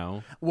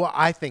 Well,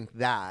 I think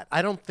that.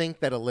 I don't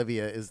think that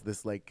Olivia is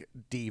this like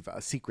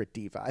diva, secret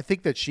diva. I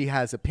think that she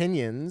has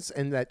opinions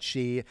and that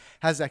she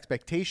has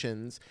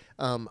expectations.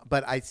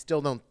 But I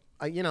still don't.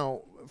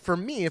 For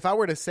me, if I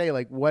were to say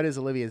like, what is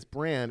Olivia's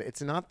brand?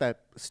 It's not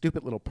that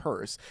stupid little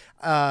purse,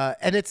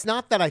 and it's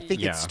not that I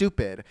think Yeah. it's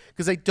stupid,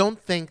 because I don't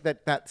think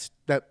that.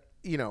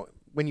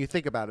 When you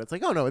think about it, it's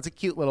like, oh no, it's a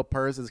cute little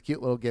purse, it's a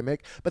cute little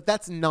gimmick, but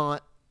that's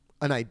not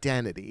an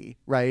identity,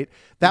 right?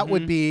 That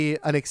would be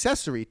an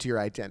accessory to your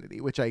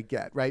identity, which I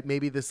get, right?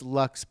 Maybe this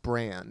Lux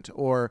brand,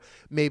 or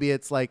maybe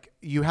it's like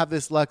you have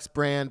this Lux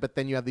brand, but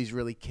then you have these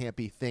really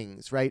campy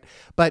things, right?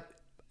 But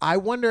I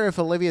wonder if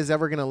Olivia is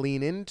ever going to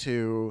lean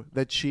into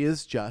that she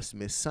is just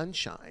Miss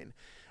Sunshine.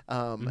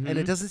 And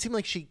it doesn't seem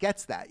like she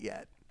gets that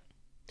yet.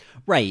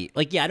 Right.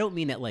 Like, yeah, I don't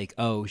mean it like,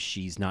 oh,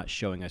 she's not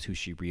showing us who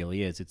she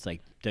really is. It's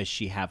like, does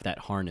she have that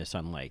harness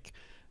on like,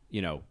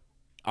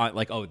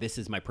 like, oh, this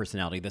is my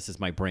personality, this is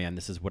my brand,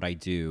 this is what I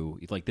do.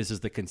 Like, this is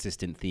the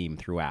consistent theme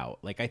throughout.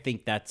 Like, I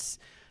think that's,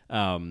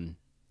 I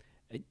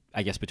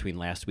guess between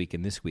last week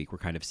and this week, we're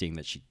kind of seeing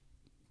that she,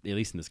 at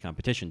least in this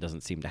competition,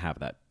 doesn't seem to have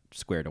that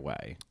squared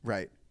away.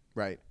 Right.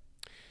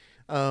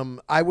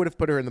 I would have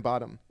put her in the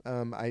bottom.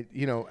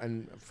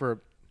 And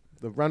for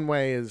the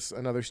runway is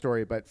another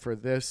story, but for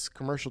this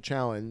commercial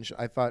challenge,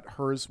 I thought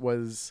hers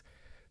was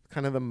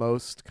kind of the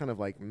most kind of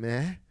like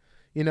meh,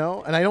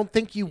 and I don't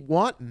think you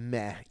want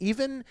meh.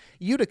 Even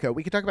Utica,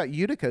 we could talk about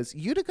Utica's.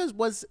 Utica's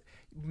was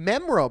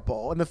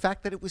memorable in the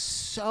fact that it was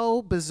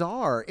so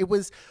bizarre. It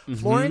was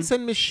Florence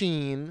and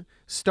Machine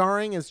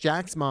starring as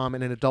Jack's mom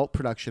in an adult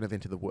production of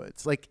Into the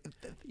Woods. Like,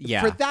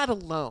 Yeah. for that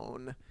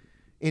alone,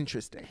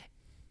 interesting.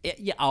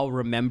 Yeah, I'll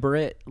remember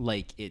it.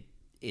 Like,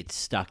 it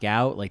stuck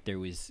out. Like, there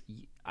was,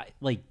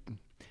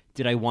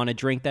 did I want to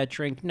drink that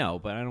drink? No,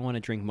 but I don't want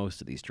to drink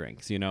most of these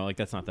drinks. Like,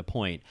 that's not the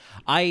point.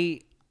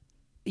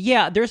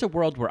 Yeah, there's a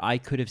world where I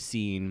could have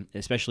seen,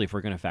 especially if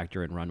we're going to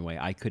factor in runway,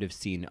 I could have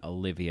seen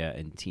Olivia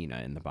and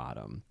Tina in the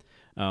bottom,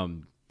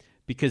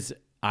 because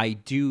I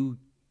do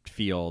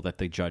feel that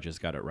the judges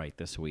got it right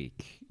this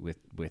week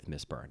with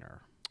Miss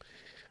Burner.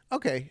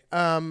 Okay.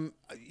 There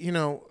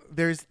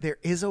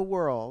is a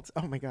world.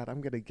 Oh my God,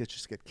 I'm gonna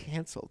just get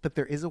canceled. But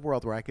there is a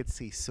world where I could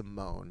see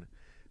Simone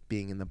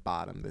being in the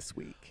bottom this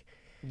week.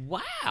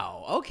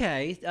 Wow.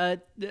 Okay.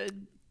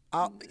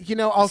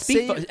 I'll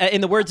say.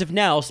 In the words of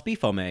Nell,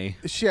 Spifo me.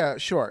 Yeah,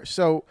 sure.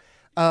 So,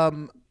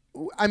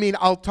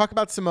 I'll talk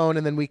about Simone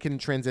and then we can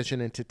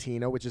transition into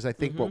Tina, which is, I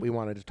think, what we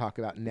wanted to talk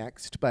about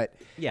next. But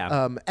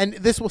Yeah. and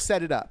this will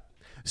set it up.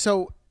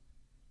 So,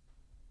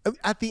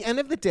 at the end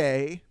of the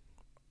day,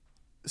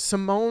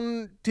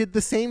 Simone did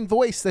the same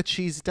voice that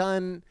she's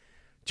done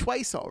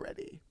twice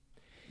already,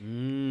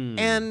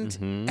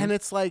 and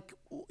it's like,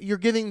 you're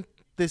giving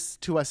this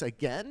to us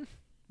again,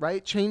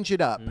 right? Change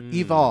it up,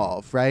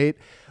 evolve, right?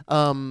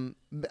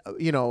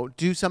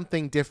 Do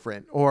something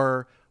different,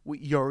 or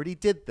you already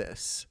did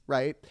this,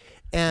 right?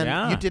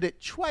 And you did it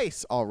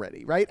twice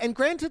already, right? And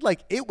granted,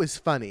 like, it was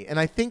funny. And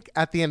I think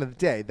at the end of the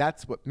day,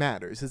 that's what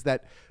matters, is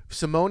that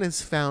Simone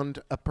has found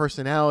a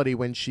personality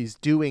when she's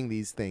doing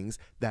these things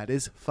that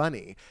is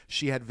funny.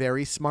 She had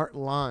very smart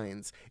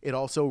lines. It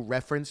also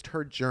referenced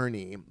her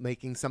journey,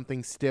 making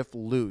something stiff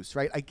loose,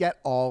 right? I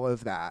get all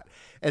of that.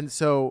 And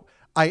so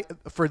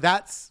for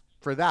that,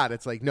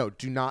 it's like, no,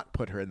 do not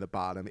put her in the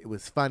bottom. It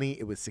was funny.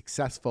 It was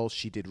successful.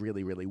 She did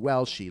really, really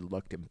well. She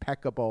looked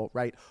impeccable,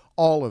 right?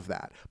 All of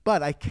that.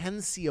 But I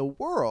can see a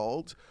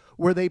world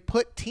where they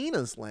put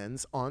Tina's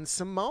lens on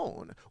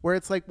Simone, where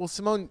it's like, well,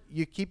 Simone,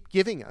 you keep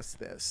giving us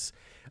this.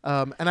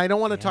 And I don't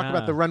want to talk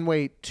about the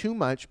runway too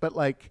much, but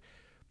like,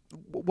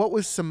 what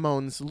was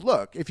Simone's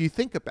look? If you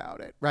think about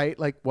it, right?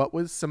 Like, what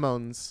was the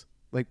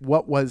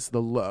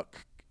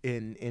look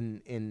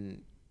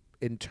in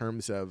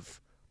terms of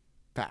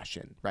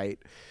fashion, right?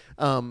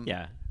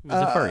 Yeah. It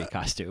was a furry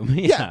costume.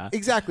 Yeah,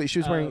 exactly. She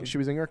was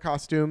wearing her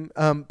costume.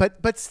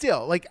 But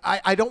still, like,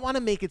 I don't want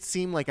to make it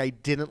seem like I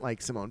didn't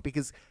like Simone,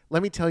 because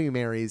let me tell you,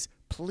 Marys,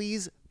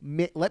 please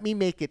let me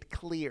make it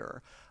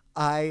clear.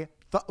 I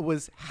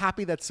was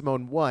happy that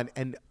Simone won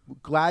and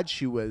glad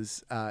she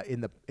was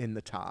in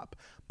the top.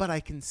 but I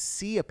can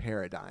see a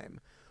paradigm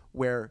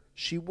where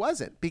she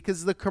wasn't,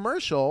 because the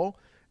commercial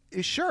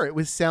is, sure, it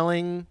was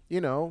selling,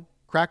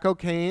 crack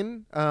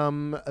cocaine,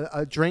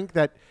 a drink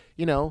that,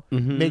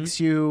 makes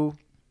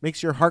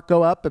your heart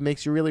go up and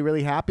makes you really,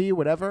 really happy,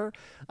 whatever.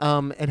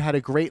 And had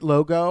a great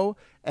logo,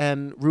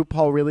 and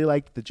RuPaul really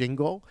liked the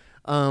jingle,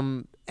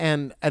 and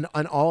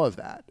all of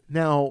that.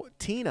 Now,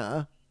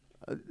 Tina,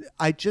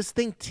 I just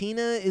think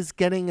Tina is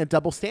getting a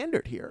double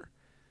standard here.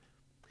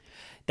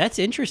 That's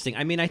interesting.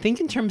 I mean, I think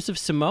in terms of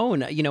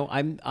Simone, I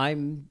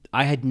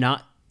had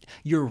not.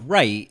 You're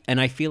right, and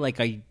I feel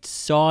like I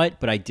saw it,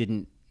 but I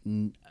didn't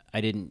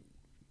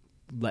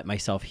let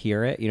myself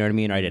hear it. You know what I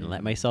mean? Or I didn't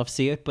let myself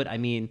see it. But I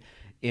mean,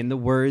 in the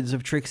words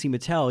of Trixie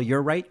Mattel,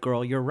 "You're right,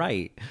 girl. You're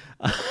right."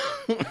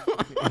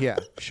 Yeah,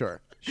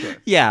 sure.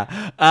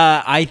 Yeah,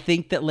 I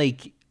think that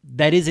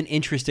that is an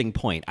interesting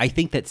point. I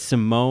think that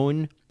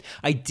Simone,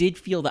 I did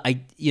feel that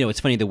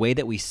it's funny, the way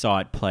that we saw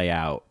it play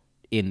out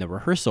in the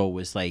rehearsal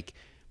was like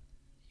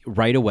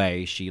right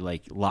away she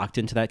locked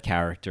into that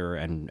character,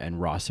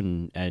 and Ross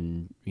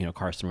and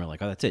Carson were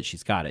like, oh, that's it,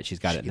 she's got it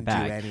in the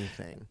bag.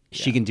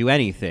 She can do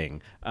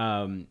anything.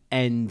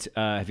 And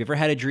have you ever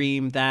had a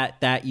dream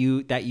that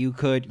you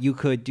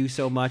could do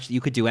so much,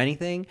 you could do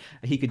anything?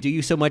 He could do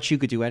you so much you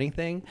could do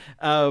anything.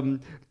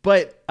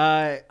 But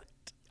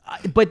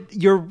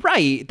you're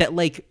right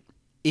that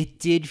it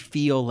did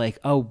feel like,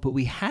 oh, but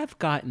we have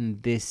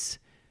gotten this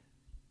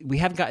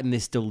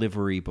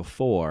delivery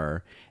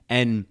before.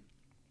 And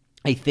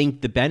I think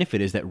the benefit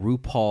is that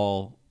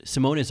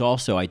Simone has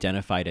also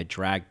identified a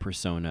drag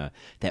persona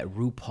that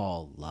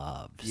RuPaul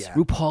loves. Yeah.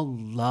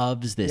 RuPaul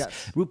loves this.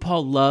 Yes.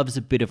 RuPaul loves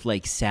a bit of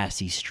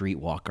sassy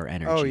streetwalker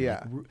energy. Oh,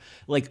 yeah.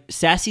 Like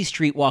sassy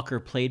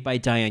streetwalker played by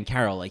Diane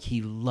Carroll.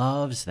 He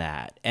loves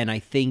that. And I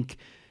think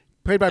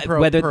played by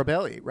Pearl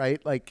Bailey,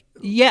 right?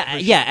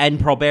 And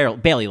Pearl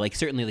Bailey.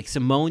 Certainly,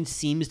 Simone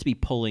seems to be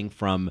pulling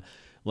from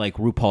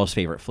RuPaul's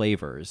favorite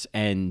flavors,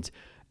 and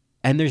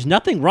there's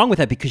nothing wrong with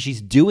that because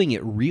she's doing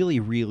it really,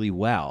 really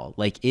well.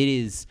 It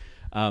is,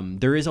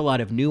 there is a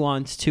lot of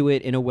nuance to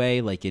it in a way.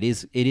 It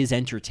is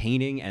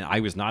entertaining, and I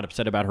was not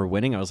upset about her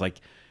winning. I was like,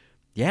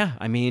 yeah,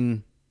 I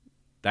mean,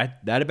 that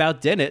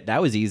about did it.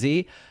 That was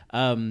easy,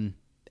 and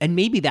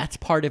maybe that's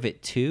part of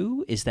it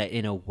too. Is that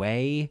in a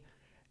way,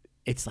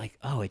 it's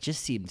oh, it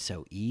just seemed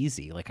so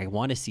easy. I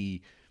want to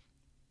see.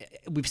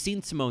 We've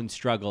seen Simone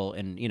struggle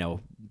in,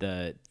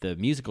 the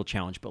musical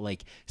challenge,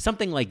 but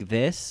something like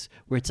this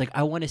where it's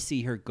I want to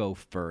see her go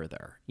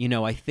further.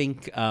 I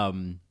think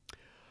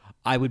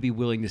I would be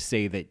willing to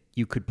say that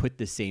you could put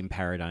the same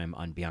paradigm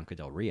on Bianca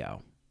Del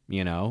Rio,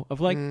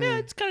 of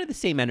it's kind of the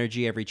same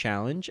energy every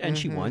challenge, and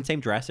she won,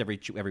 same dress every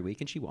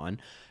week, and she won.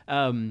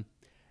 And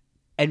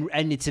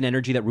it's an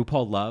energy that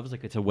RuPaul loves.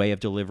 It's a way of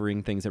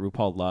delivering things that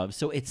RuPaul loves.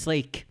 So it's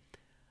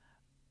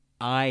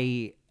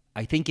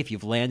I think if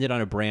you've landed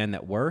on a brand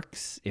that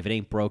works, if it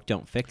ain't broke,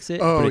 don't fix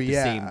it. Oh, but at the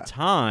same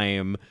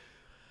time,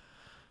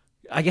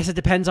 I guess it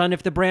depends on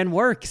if the brand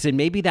works. And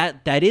maybe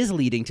that is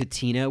leading to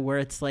Tina, where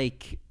it's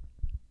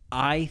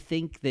I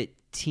think that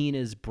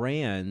Tina's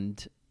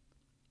brand,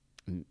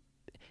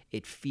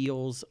 it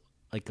feels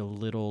a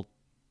little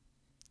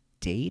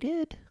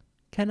dated.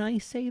 Can I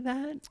say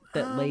that?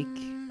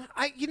 RuPaul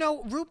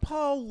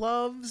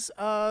loves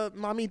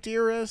Mommy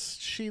Dearest.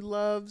 She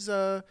loves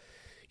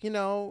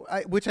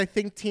which I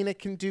think Tina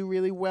can do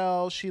really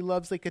well. She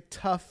loves a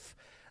tough,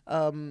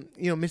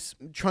 Miss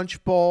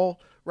Trunchbull,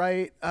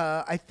 right?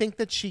 I think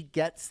that she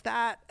gets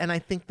that, and I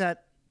think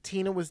that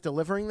Tina was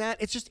delivering that.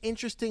 It's just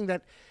interesting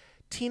that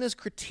Tina's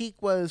critique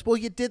was, well,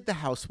 you did the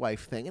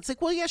housewife thing. It's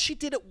well, yeah, she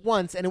did it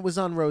once, and it was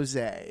on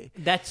Rosé.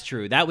 That's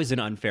true. That was an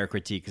unfair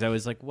critique, because I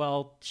was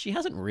well, she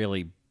hasn't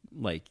really,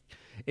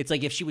 it's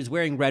if she was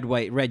wearing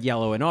red,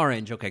 yellow, and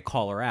orange, okay,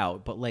 call her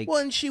out. But well,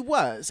 and she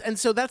was. And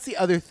so that's the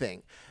other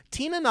thing.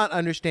 Tina not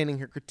understanding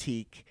her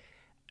critique,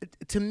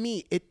 to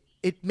me, it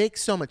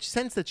makes so much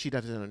sense that she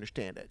doesn't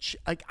understand it.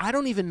 I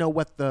don't even know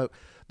what the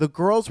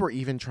girls were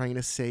even trying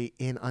to say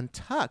in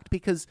Untucked,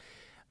 because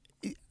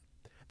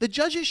the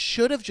judges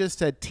should have just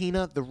said,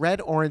 Tina, the red,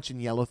 orange,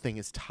 and yellow thing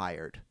is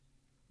tired,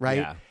 right?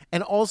 Yeah.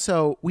 And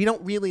also, we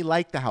don't really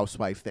like the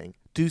housewife thing.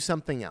 Do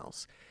something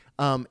else.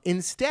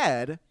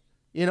 Instead,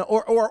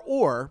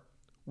 or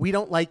we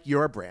don't like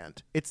your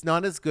brand. It's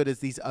not as good as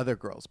these other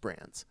girls'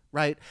 brands,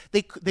 right?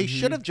 They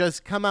should have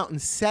just come out and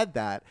said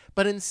that,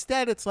 but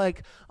instead it's oh,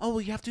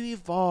 well, you have to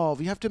evolve,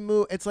 you have to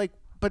move. It's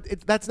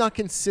that's not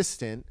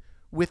consistent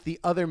with the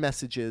other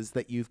messages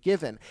that you've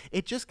given.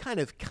 It just kind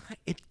of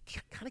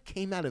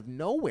came out of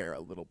nowhere a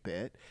little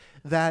bit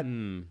that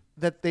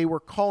they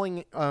were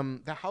calling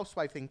the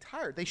housewife thing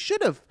tired. They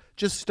should have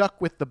just stuck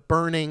with the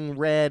burning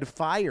red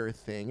fire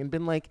thing and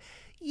been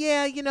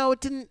yeah, it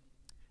didn't.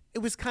 It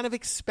was kind of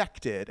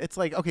expected. It's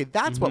okay,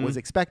 that's what was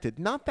expected,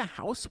 not the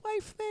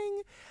housewife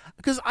thing.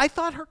 Because I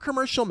thought her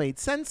commercial made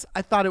sense.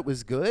 I thought it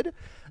was good.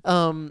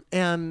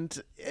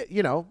 And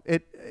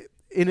it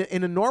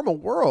in a normal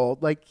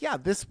world,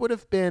 this would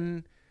have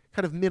been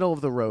kind of middle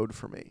of the road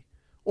for me,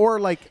 or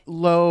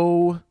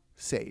low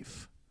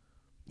safe.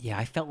 Yeah,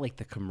 I felt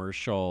the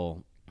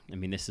commercial I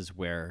mean, this is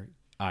where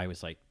I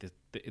was like,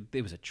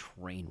 it was a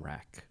train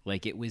wreck.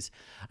 Like it was,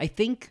 I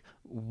think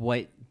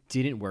what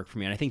didn't work for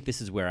me, and I think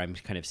this is where I'm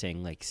kind of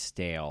saying like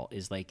stale,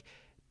 is like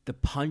the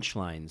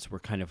punchlines were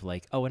kind of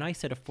like, oh, and I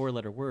said a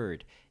 4-letter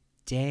word.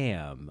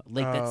 Damn.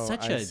 Like that's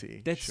such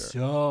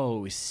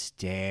so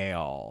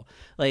stale.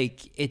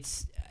 Like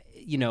it's,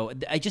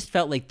 I just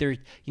felt like you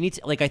need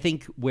to, like, I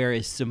think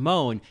whereas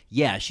Simone,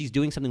 yeah, she's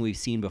doing something we've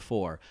seen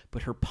before,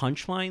 but her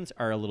punchlines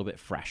are a little bit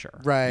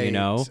fresher. Right.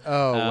 Oh,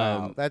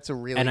 wow. That's a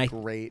really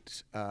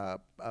great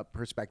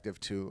perspective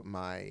to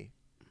my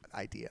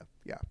idea.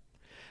 Yeah.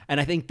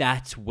 And I think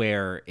that's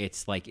where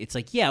it's like,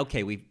 yeah,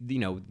 okay, we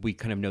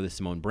kind of know the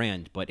Simone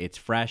brand, but it's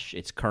fresh,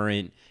 it's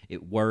current,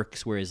 it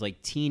works. Whereas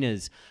like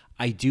Tina's,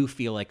 I do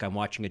feel like I'm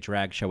watching a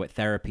drag show at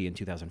Therapy in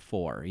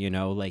 2004,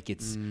 like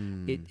it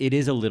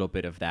is a little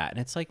bit of that. And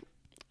it's like,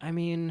 I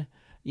mean,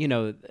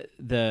 even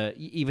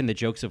the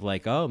jokes of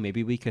like, oh,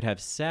 maybe we could have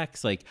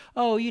sex, like,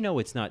 oh,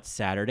 it's not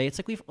Saturday. It's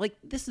like,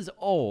 this is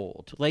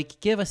old.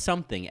 Like, give us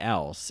something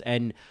else.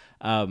 And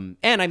I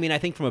mean, I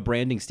think from a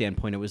branding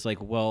standpoint, it was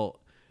like, well,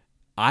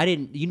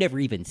 you never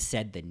even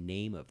said the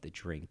name of the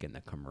drink in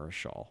the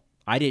commercial.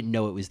 I didn't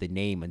know it was the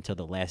name until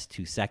the last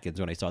 2 seconds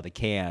when I saw the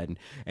can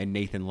and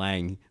Nathan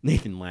Lang,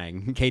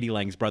 Katie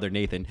Lang's brother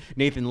Nathan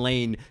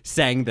Lane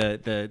sang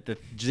the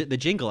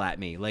jingle at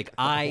me. Like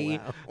I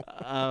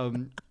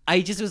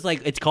just was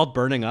like, it's called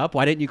Burning Up.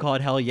 Why didn't you call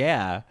it Hell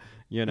Yeah?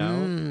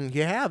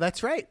 Yeah,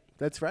 that's right.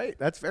 That's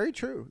very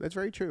true.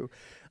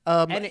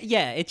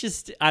 It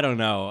just, I don't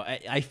know.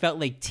 I felt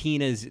like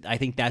Tina's, I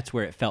think that's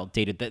where it felt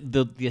dated.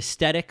 The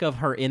aesthetic of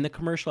her in the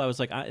commercial, I was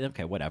like,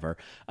 okay, whatever.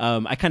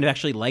 I kind of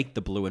actually liked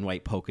the blue and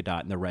white polka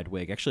dot and the red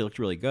wig. Actually looked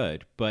really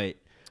good. But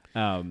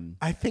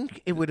I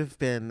think it would have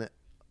been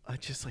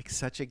just like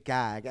such a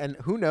gag. And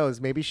who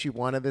knows, maybe she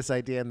wanted this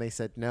idea and they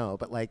said no.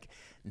 But like,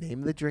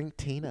 name the drink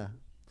Tina.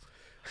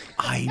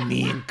 I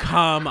mean,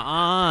 come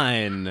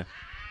on.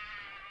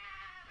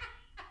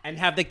 And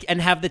have the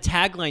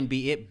tagline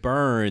be "It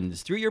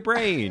burns through your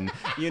brain,"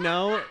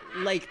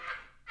 like,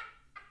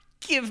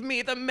 give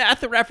me the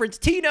meth reference,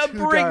 Tina.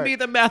 Bring me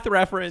the meth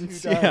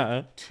reference. Too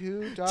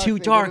dark. Too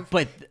dark.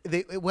 But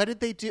what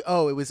did they do?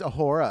 Oh, it was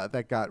Ahura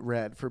that got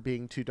red for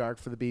being too dark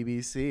for the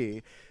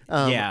BBC.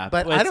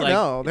 But I don't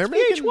know. They're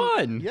making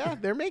VH1. Yeah,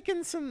 they're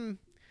making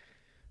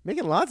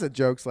lots of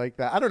jokes like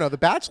that. I don't know. The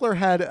Bachelor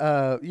had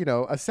a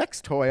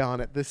sex toy on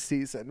it this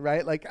season,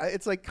 right? Like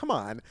it's like, come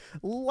on,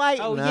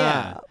 lighten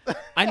up.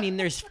 I mean,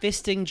 there's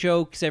fisting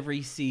jokes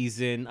every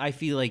season. I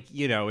feel like,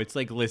 it's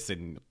like,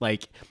 listen,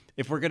 like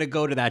if we're gonna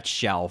go to that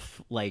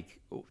shelf, like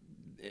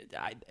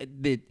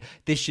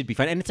this should be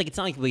fun. And it's like, it's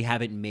not like we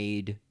haven't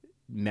made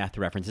meth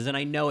references, and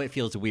I know it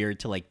feels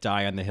weird to like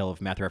die on the hill of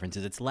meth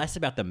references. It's less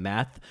about the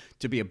meth,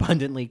 to be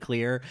abundantly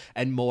clear,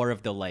 and more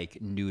of the like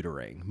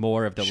neutering,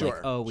 more of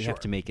the we have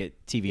to make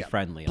it TV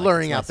friendly,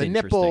 blurring out the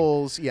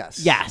nipples.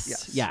 Yes.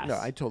 No,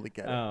 I totally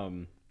get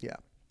it.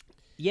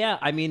 Yeah.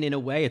 I mean, in a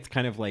way, it's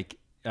kind of like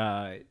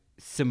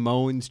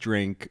Simone's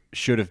drink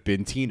should have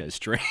been Tina's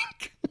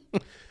drink.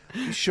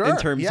 Sure. In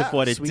terms of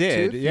what it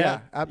did. Tooth, yeah,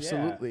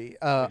 absolutely.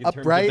 In terms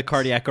of the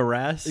cardiac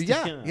arrest.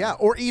 Yeah.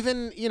 Or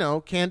even,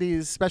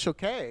 Candy's Special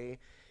K,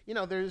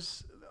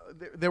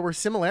 there were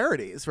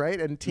similarities, right?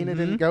 And Tina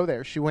didn't go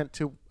there. She went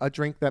to a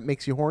drink that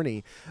makes you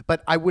horny.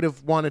 But I would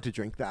have wanted to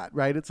drink that,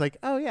 right? It's like,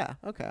 oh, yeah,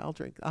 okay, I'll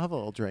have a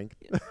little drink.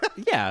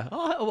 Yeah.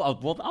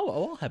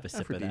 I'll have a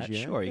sip of that.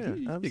 Sure.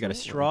 You got a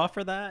straw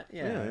for that?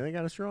 Yeah, they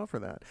got a straw for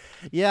that.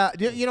 Yeah.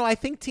 I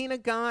think Tina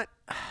got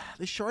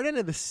the short end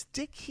of the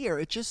stick here.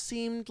 It just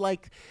seemed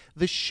like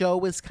the show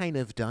was kind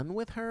of done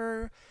with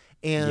her.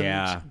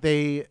 And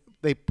they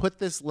put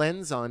this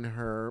lens on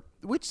her,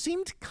 which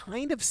seemed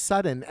kind of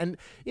sudden. And,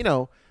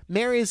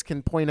 Marys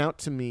can point out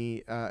to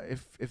me,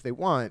 if they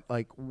want,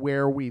 like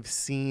where we've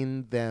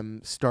seen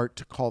them start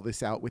to call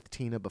this out with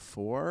Tina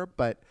before.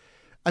 But,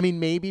 I mean,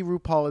 maybe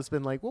RuPaul has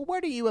been like, well,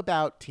 what are you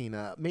about,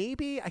 Tina?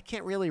 Maybe. I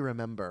can't really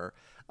remember.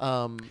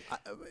 I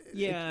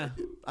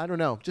don't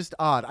know. Just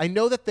odd. I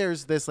know that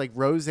there's this like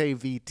Rose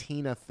v.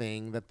 Tina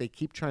thing that they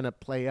keep trying to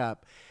play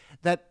up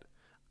that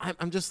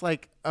I'm just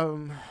like,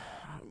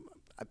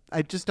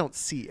 I just don't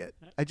see it.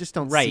 I just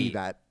don't see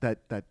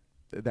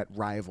that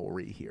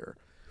rivalry here.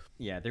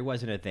 Yeah, there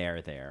wasn't a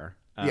there.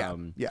 Yeah.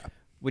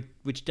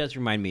 Which does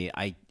remind me.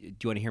 Do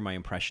you want to hear my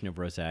impression of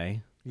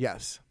Rosé?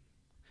 Yes.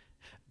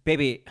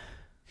 Baby.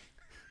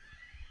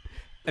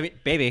 Do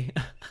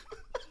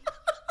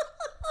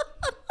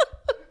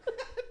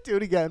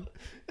it again.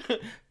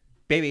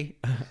 Baby.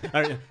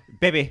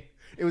 Baby.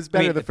 It was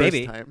better the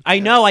first time. I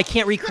know. I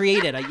can't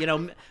recreate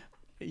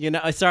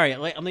it. Sorry.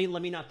 Let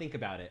me not think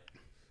about it.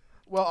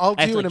 Well, I'll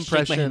do an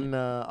impression.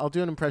 I'll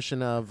do an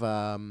impression of.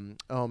 I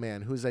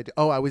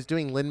was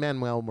doing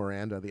Lin-Manuel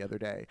Miranda the other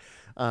day.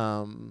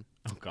 Oh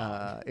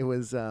God! It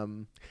was.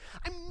 I'm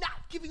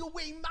not giving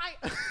away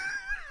my.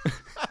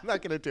 I'm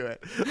not gonna do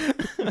it.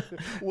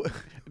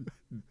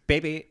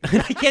 baby.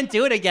 I can't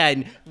do it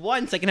again.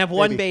 Once I can have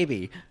one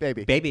baby.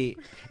 Baby.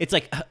 It's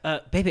like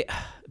baby,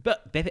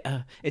 baby.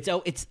 It's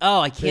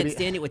I can't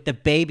stand it with the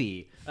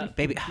baby.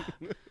 Baby.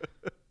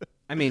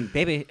 I mean,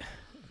 baby.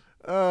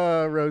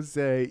 Rose.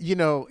 You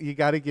know, you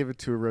got to give it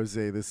to a Rose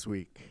this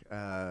week.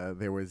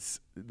 There was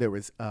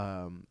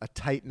a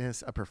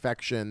tightness, a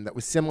perfection that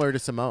was similar to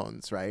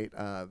Simone's, right?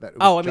 I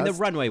mean, the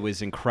runway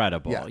was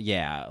incredible.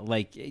 Yeah.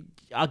 Like,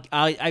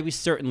 I was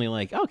certainly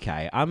like,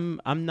 okay, I'm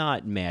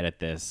not mad at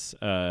this.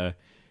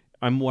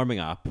 I'm warming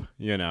up,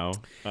 you know.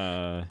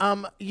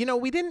 You know,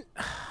 we didn't.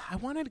 I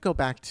wanted to go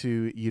back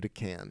to Uta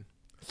Can.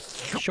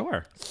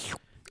 Sure.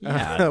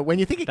 Yeah, when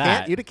you think it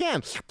can't, Uta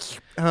Can.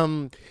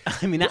 I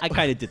mean, I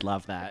kind of did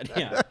love that.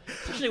 Yeah,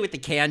 especially with the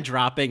can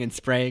dropping and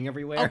spraying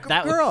everywhere. Oh,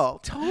 that girl,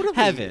 was totally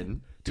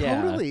heaven.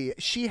 Totally. Yeah.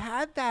 She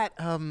had that.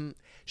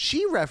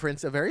 She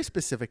referenced a very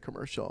specific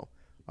commercial.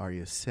 Are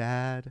you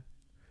sad?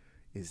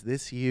 Is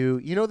this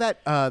you? You know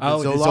that the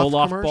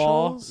Zoloft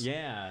commercials?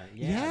 Ball.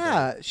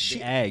 Yeah.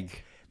 The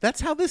egg.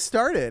 That's how this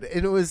started.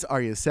 And it was,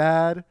 are you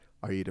sad?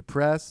 Are you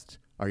depressed?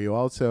 Are you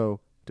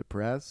also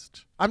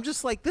depressed? I'm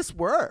just like, this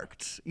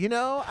worked. You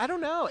know, I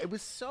don't know. It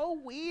was so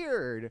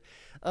weird.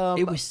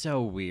 It was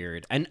so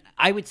weird. And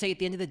I would say at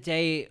the end of the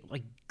day,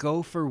 like,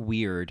 go for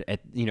weird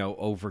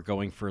over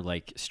going for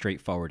like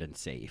straightforward and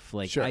safe.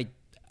 Like, sure.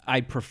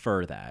 I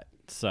prefer that.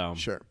 So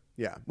sure.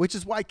 Yeah. Which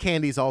is why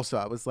Candy's also,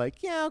 I was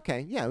like, yeah,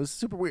 okay. Yeah, it was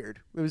super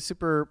weird. It was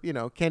super,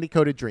 candy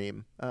coated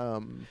dream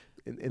in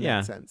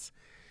that sense.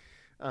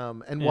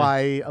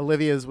 Why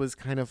Olivia's was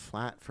kind of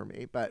flat for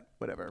me, but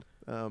whatever.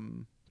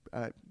 I'm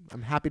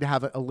happy to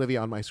have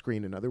Olivia on my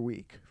screen another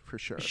week for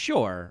sure.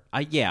 Sure.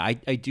 I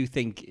do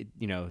think,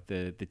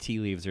 the tea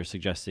leaves are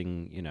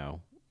suggesting,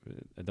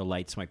 the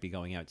lights might be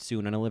going out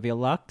soon on Olivia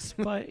Lux,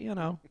 but,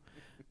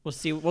 we'll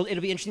see. Well,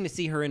 it'll be interesting to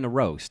see her in a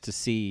roast to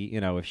see,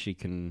 if she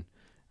can,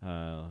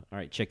 all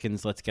right,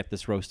 chickens, let's get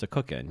this roast a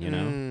cooking,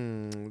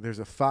 There's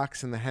a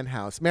fox in the hen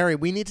house. Mary,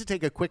 we need to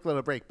take a quick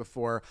little break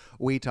before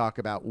we talk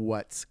about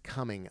what's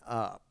coming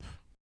up.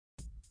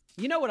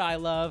 You know what I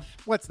love?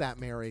 What's that,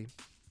 Mary?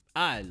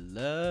 I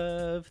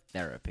love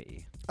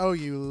therapy. Oh,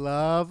 you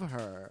love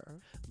her.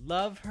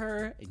 Love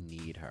her,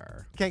 need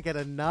her. Can't get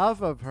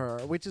enough of her,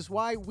 which is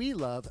why we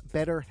love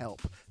BetterHelp.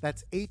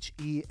 That's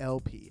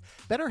H-E-L-P.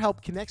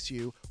 BetterHelp connects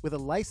you with a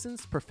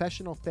licensed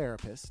professional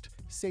therapist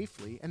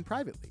safely and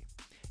privately.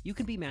 You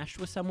can be matched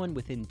with someone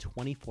within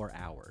 24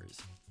 hours.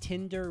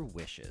 Tinder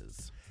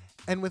wishes.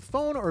 And with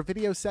phone or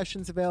video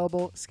sessions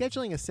available,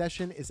 scheduling a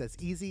session is as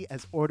easy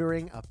as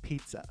ordering a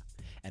pizza.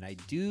 And I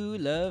do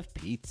love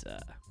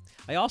pizza.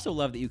 I also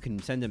love that you can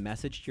send a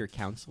message to your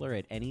counselor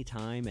at any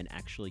time and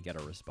actually get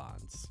a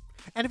response.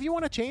 And if you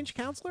want to change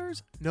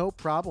counselors, no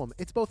problem.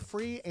 It's both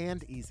free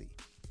and easy.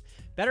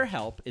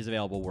 BetterHelp is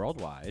available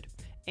worldwide,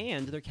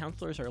 and their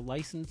counselors are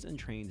licensed and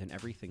trained in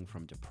everything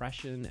from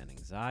depression and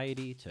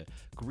anxiety to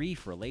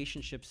grief,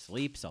 relationships,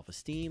 sleep,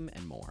 self-esteem,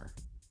 and more.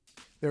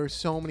 There are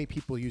so many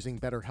people using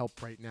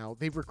BetterHelp right now.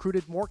 They've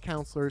recruited more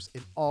counselors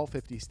in all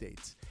 50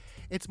 states.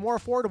 It's more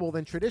affordable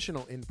than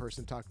traditional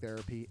in-person talk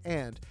therapy,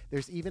 and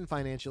there's even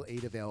financial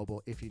aid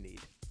available if you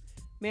need.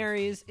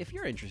 Marys, if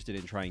you're interested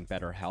in trying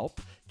BetterHelp,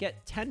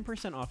 get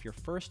 10% off your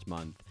first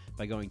month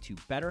by going to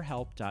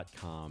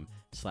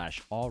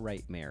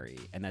betterhelp.com/allrightmary,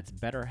 and that's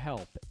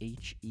BetterHelp,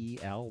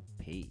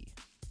 H-E-L-P.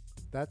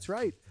 That's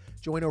right.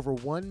 Join over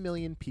 1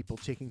 million people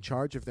taking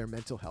charge of their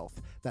mental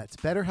health. That's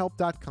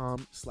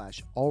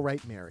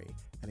betterhelp.com/allrightmary.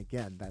 And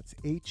again, that's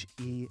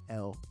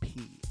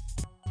H-E-L-P.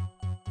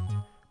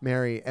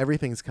 Mary,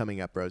 everything's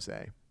coming up, Rose.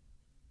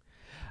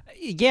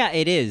 Yeah,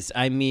 it is.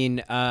 I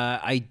mean,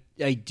 I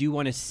do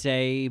want to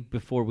say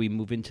before we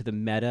move into the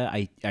meta,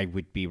 I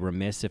would be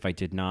remiss if I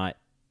did not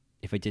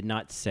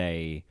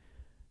say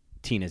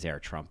Tina's air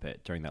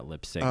trumpet during that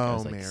lip sync. I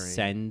was like, Mary.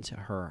 Send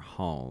her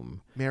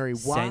home. Mary,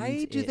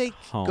 why do they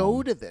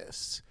go to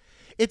this?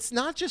 It's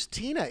not just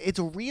Tina. It's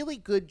really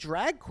good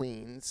drag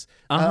queens.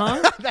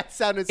 That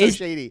sounded so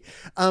shady.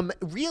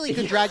 Really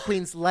good drag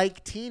queens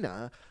like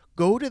Tina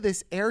go to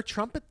this air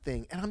trumpet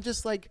thing. And I'm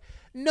just like,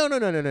 no.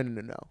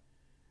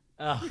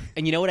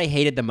 And you know what I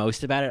hated the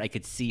most about it? I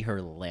could see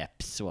her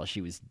lips while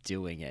she was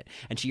doing it,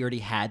 and she already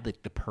had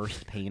like the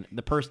pursed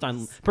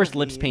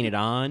lips painted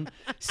on.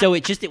 So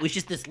it was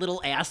just this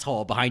little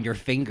asshole behind your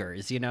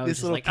fingers, This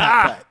just little like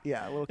cat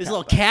butt. this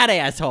little cat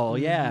asshole,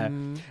 yeah.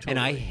 Totally. And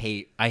I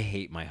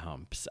hate my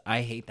humps.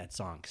 I hate that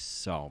song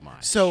so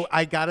much. So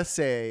I gotta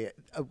say,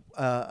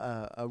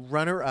 a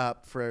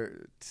runner-up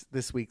for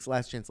this week's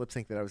Last Chance Lip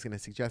Sync that I was going to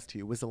suggest to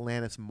you was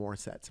Alanis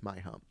Morissette's "My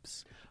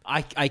Humps."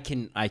 I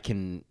can.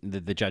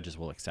 The judges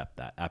will accept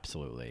that,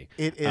 absolutely.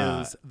 It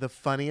is the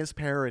funniest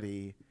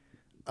parody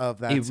of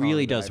that. It song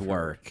really that does I've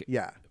work. heard.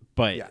 Yeah,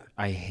 but yeah.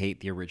 I hate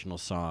the original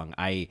song.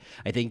 I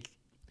think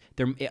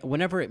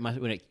whenever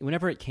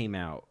it came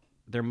out,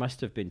 there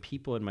must have been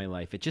people in my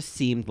life. It just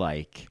seemed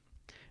like,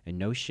 and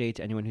no shade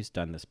to anyone who's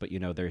done this, but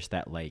there's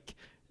that like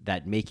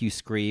that make you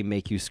scream,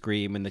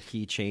 and the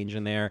key change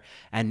in there,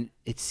 and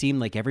it seemed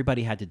like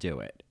everybody had to do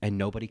it, and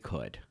nobody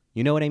could.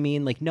 You know what I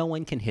mean? Like no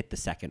one can hit the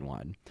second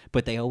one,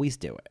 but they always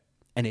do it.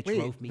 And it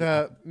drove me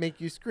up. Make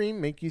you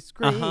scream, make you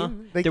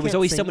scream. There was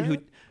always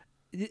someone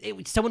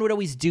someone would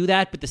always do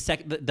that, but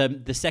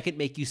the second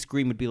make you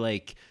scream would be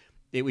like,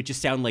 it would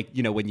just sound like,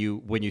 you know, when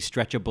you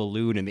stretch a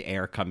balloon and the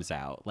air comes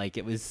out. Like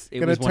it was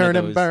gonna turn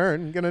and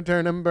burn, gonna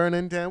turn and burn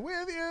and down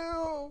with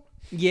you.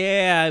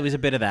 Yeah, it was a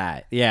bit of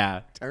that.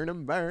 Yeah, turn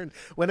and burn.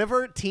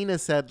 Whenever Tina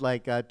said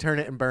like turn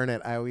it and burn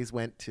it, I always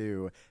went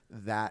to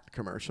that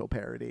commercial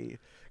parody.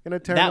 Gonna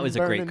turn that and was a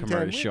burn great and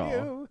commercial. with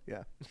you.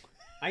 Yeah.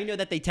 I know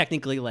that they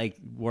technically like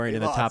weren't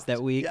in the top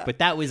that week, but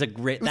that was a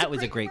great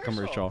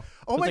commercial.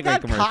 Oh my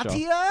God,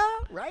 Katya,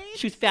 right?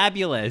 She was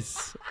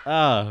fabulous.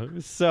 Oh, it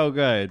was so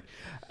good.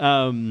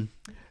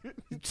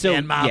 So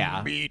and my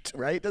yeah, beat,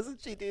 right?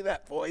 Doesn't she do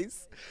that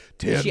voice?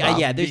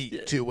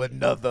 Beat to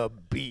another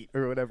beat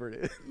or whatever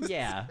it is.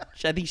 Yeah,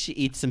 I think she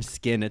eats some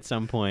skin at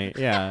some point.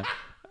 Yeah.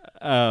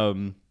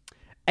 And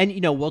you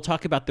know, we'll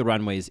talk about the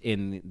runways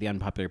in the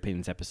Unpopular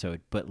Opinions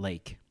episode, but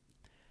like,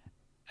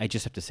 I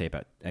just have to say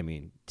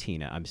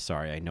Tina, I'm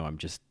sorry. I know I'm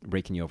just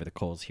raking you over the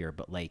coals here,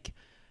 but like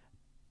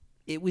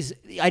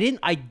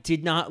I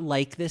did not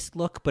like this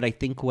look, but I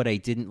think what I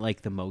didn't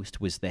like the most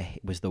was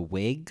the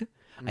wig.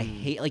 I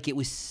hate, like, it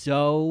was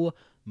so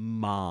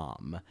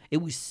mom. It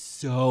was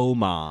so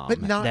mom.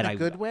 But not in a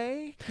good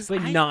way?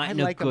 But not in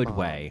a good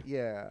way.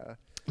 Yeah.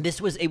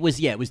 It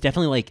was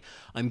definitely like,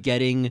 I'm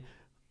getting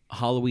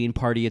Halloween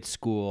party at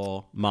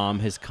school. Mom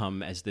has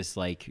come as this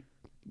like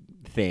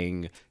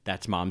thing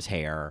that's mom's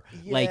hair.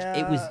 Yeah. Like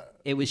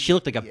it was she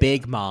looked like a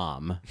big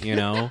mom, you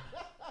know.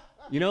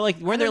 You know, like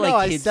weren't there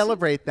like kids? I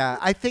celebrate that.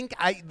 I think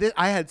I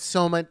had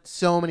so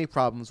many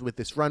problems with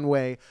this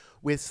runway,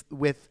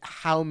 with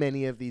how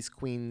many of these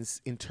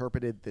queens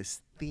interpreted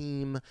this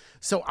theme.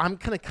 So I'm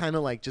gonna kind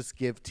of like just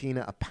give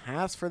Tina a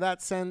pass for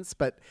that sense.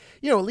 But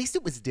you know, at least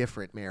it was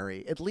different,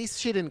 Mary. At least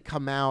she didn't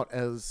come out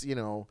as, you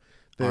know,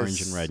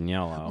 orange and red and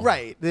yellow.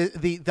 Right.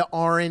 The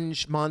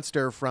orange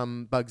monster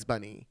from Bugs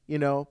Bunny, you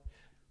know?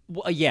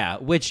 Well, yeah,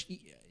 which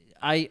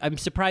I'm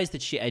surprised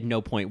that she at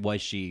no point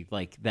was she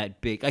like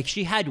that big. Like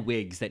she had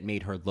wigs that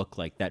made her look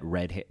like that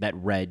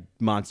red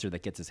monster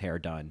that gets his hair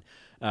done.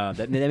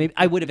 Maybe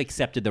I would have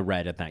accepted the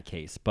red in that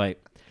case, but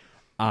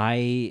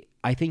I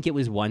think it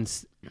was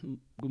once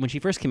when she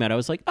first came out, I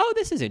was like, oh,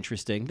 this is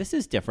interesting. This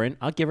is different.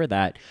 I'll give her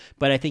that.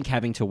 But I think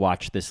having to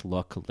watch this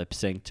look lip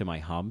sync to my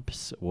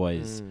humps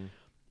was.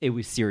 It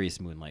was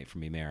serious Moonlight for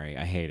me, Mary.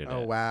 I hated it.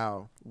 Oh,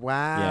 wow.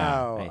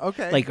 Yeah,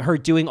 okay. Like her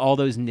doing all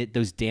those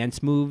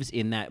dance moves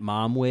in that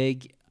mom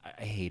wig.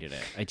 I hated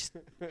it. I just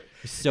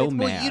was so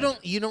mad. Well,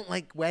 you don't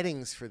like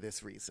weddings for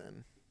this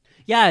reason.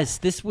 Yes,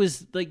 this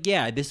was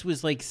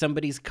like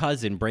somebody's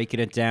cousin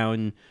breaking it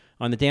down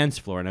on the dance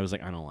floor, and I was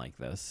like, I don't like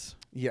this.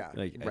 Yeah,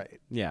 like,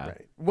 right. Yeah.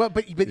 Right. Well,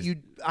 but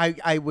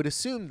I would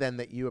assume then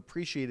that you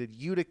appreciated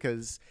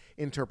Utica's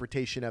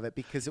interpretation of it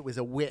because it was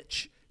a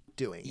witch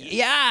doing it.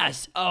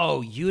 Yes.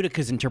 Oh,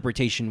 Utica's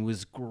interpretation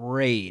was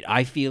great.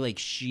 I feel like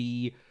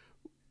she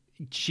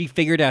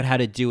figured out how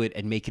to do it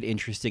and make it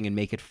interesting and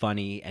make it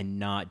funny and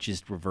not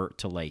just revert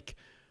to like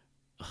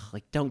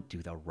don't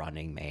do the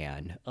running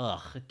man.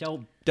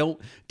 Don't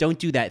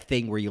do that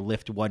thing where you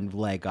lift one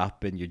leg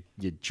up and you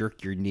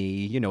jerk your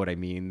knee. You know what I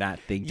mean? That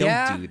thing.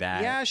 Don't do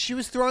that. Yeah, she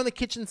was throwing the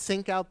kitchen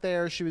sink out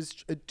there. She was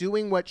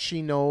doing what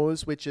she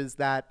knows, which is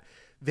that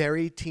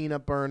very Tina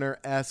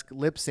Burner-esque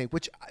lip sync,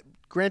 which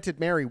granted,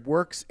 Mary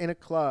works in a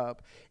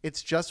club.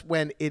 It's just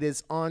when it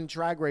is on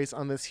Drag Race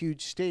on this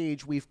huge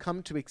stage, we've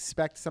come to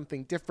expect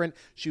something different.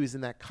 She was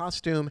in that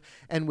costume.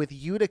 And with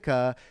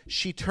Utica,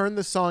 she turned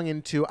the song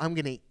into, I'm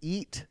going to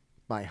eat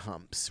my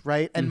humps,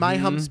 right? And my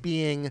humps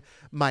being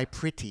my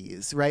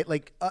pretties, right?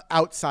 Like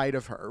outside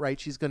of her, right?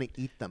 She's going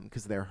to eat them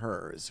because they're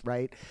hers,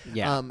 right?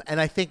 Yeah. And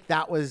I think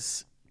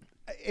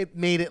it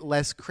made it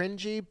less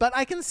cringy. But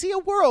I can see a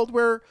world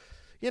where,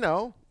 you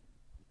know,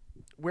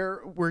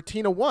 where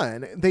Tina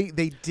won.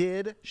 They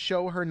did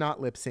show her not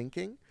lip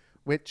syncing,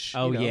 which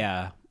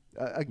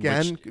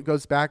again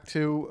goes back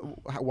to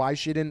why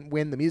she didn't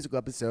win the musical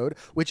episode,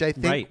 which I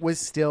think was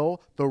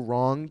still the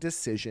wrong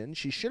decision.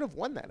 She should have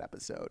won that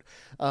episode.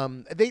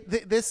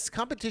 This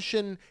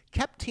competition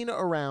kept Tina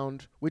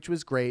around, which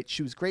was great.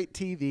 She was great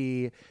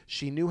TV.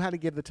 She knew how to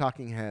give the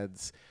talking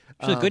heads.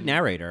 She's a good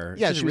narrator.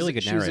 Yeah, she's a really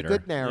good narrator. She was a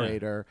good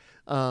narrator.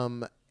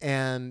 Yeah.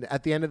 And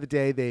at the end of the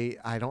day,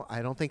 I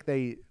don't think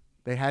they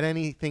had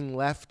anything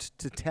left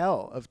to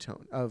tell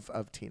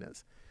of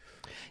Tina's.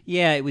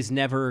 Yeah, it was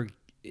never.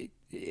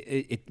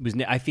 It was.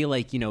 I feel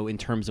like, you know, in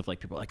terms of like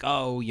people are like,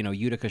 oh, you know,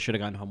 Utica should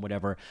have gone home,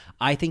 whatever.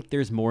 I think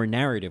there's more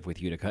narrative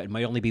with Utica. It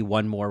might only be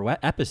one more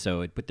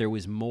episode, but there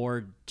was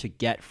more to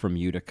get from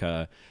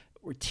Utica.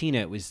 Or Tina,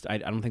 it was. I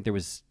don't think there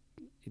wasn't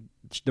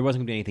going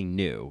to be anything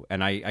new.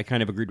 And I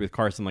kind of agreed with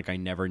Carson, like I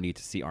never need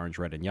to see orange,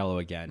 red, and yellow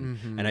again.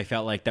 Mm-hmm. And I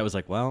felt like that was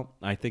like, well,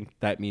 I think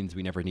that means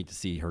we never need to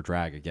see her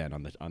drag again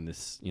on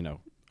this, you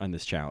know, on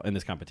this channel, in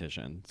this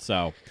competition.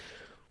 So,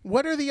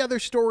 What are the other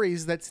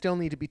stories that still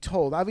need to be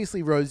told?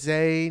 Obviously,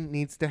 Rosé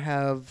needs to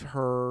have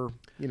her,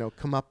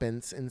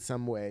 comeuppance in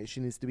some way. She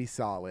needs to be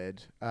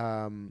solid.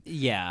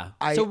 Yeah.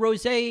 So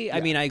Rosé,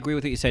 I mean, I agree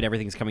with what you said.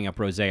 Everything's coming up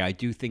Rosé. I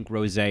do think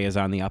Rosé is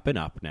on the up and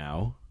up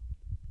now.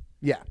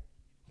 Yeah,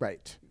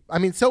 right. I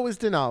mean, so was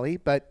Denali,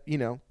 but,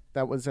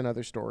 that was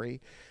another story.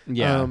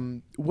 Yeah.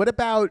 What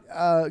about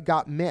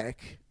Gottmik?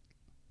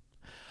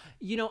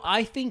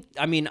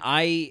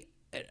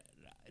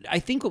 I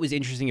think what was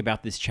interesting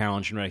about this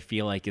challenge and what I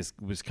feel like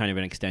was kind of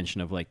an extension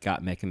of like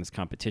Gottmik in this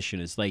competition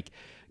is like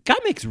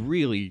Gottmik's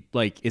really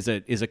like is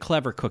a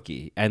clever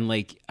cookie, and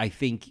like I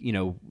think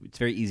it's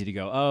very easy to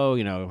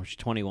go, she's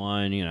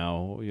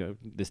 21,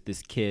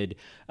 this kid,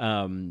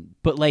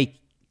 but like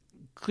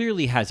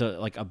clearly has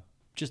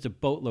just a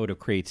boatload of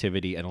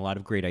creativity and a lot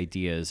of great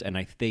ideas, and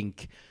I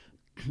think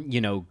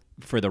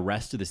for the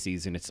rest of the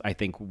season, I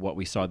think what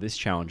we saw this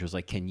challenge was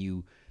like, can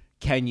you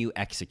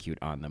execute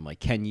on them?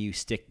 Like, can you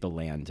stick the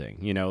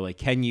landing? Like,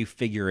 can you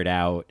figure it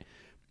out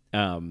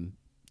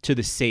to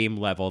the same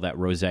level that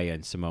Rosé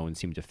and Simone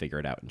seem to figure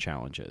it out in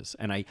challenges?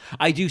 And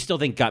I do still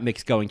think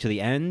Gottmik's going to the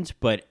end,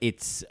 but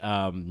it's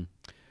I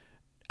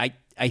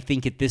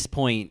think at this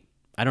point,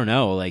 I don't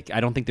know. Like,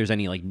 I don't think there's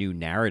any like new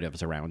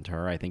narratives around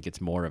her. I think it's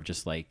more of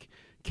just like,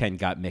 can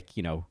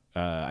Gottmik,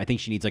 I think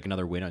she needs like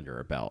another win under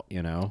her belt.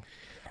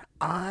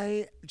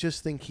 I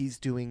just think he's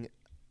doing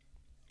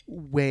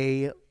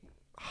way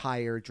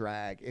higher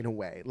drag in a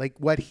way. Like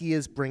what he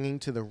is bringing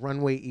to the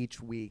runway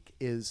each week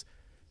is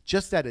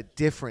just at a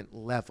different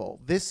level.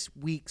 This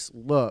week's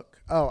look,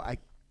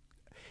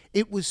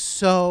 it was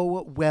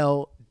so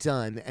well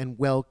done and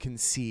well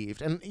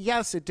conceived. And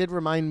yes, it did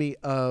remind me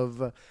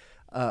of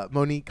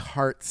Monique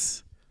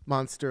Hart's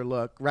monster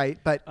look, right?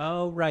 But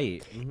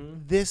right.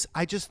 Mm-hmm.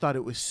 I just thought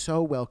it was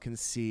so well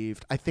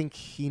conceived. I think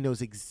he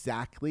knows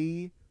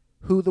exactly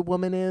who the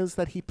woman is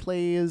that he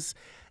plays.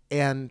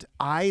 And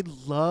I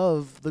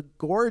love the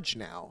gorge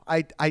now.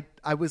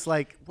 I was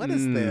like, what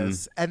is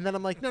this? And then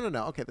I'm like, no.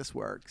 Okay, this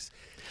works.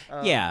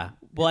 Yeah.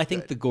 Well, I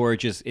think the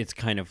gorge it's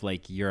kind of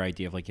like your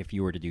idea of like if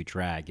you were to do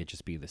drag, it'd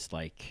just be this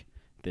like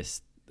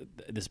this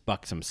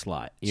buxom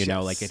slut.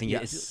 Like I think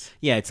it's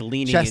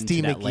leaning Chesty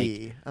into that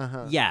McGee.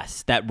 like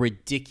yes, that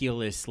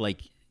ridiculous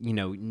like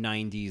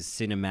 90s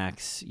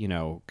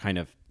Cinemax, kind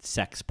of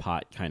sex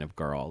pot kind of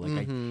girl,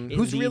 like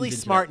who's really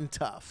smart and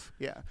tough.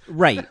 Yeah.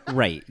 Right.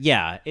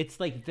 Yeah. It's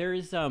like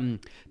there's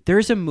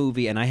a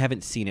movie, and I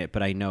haven't seen it,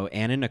 but I know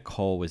Anna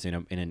Nicole was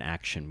in an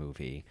action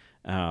movie.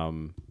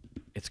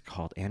 It's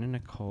called Anna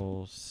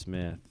Nicole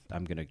Smith.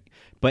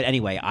 But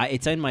anyway,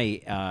 it's in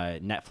my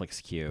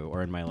Netflix queue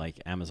or in my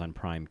like Amazon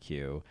Prime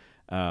queue.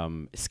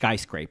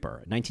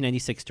 Skyscraper,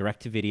 1996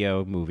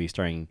 direct-to-video movie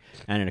starring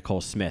Anna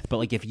Nicole Smith. But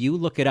like if you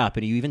look it up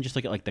and you even just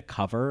look at like the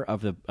cover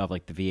of the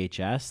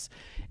VHS,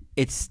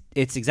 it's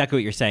exactly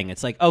what you're saying.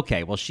 It's like,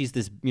 okay, well, she's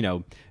this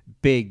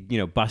big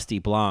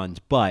busty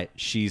blonde, but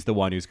she's the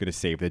one who's going to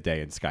save the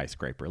day in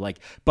Skyscraper.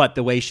 Like, but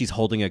the way she's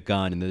holding a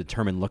gun and the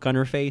determined look on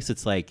her face,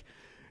 it's like,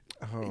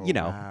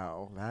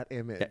 wow, that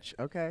image.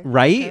 Okay,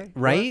 right, okay.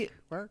 right.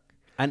 Work.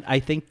 And I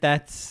think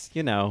that's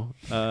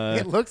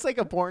it looks like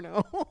a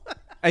porno.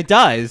 It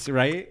does,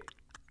 right?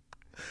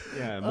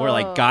 Yeah, more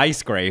like Guy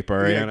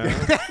Scraper,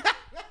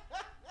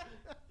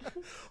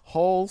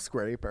 Hole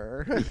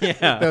scraper.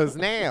 Yeah. Those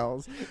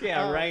nails.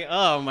 Yeah, right.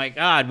 Oh my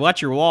God,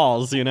 watch your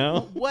walls,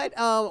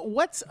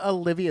 What's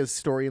Olivia's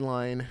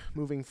storyline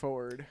moving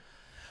forward?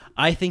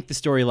 I think the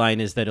storyline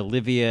is that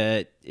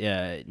Olivia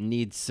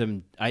needs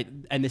some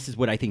and this is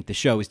what I think the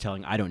show is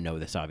telling. I don't know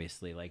this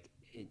obviously. Like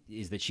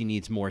is that she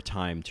needs more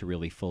time to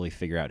really fully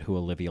figure out who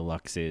Olivia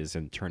Lux is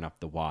and turn up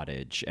the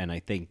wattage. And I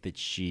think that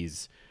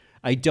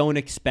I don't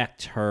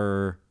expect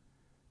her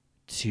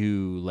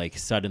to like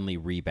suddenly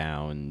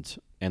rebound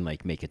and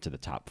like make it to the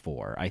top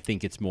 4. I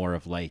think it's more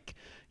of like,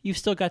 you've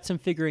still got some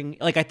figuring.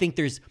 Like, I think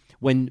there's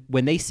when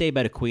they say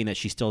about a queen that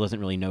she still doesn't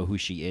really know who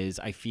she is,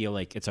 I feel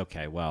like it's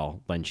okay.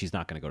 Well, then she's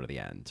not going to go to the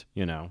end,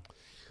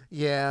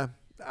 Yeah.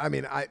 I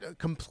mean, I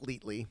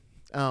completely,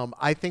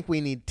 I think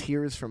we need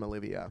tears from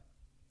Olivia.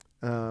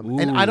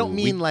 And I don't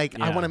mean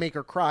I want to make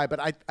her cry, but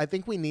I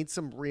think we need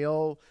some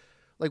real,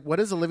 like, what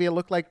does Olivia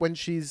look like when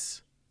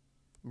she's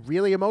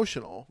really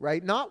emotional,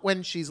 right? Not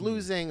when she's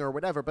losing or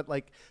whatever, but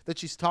like that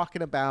she's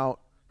talking about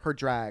her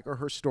drag or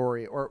her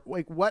story or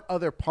like what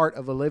other part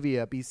of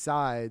Olivia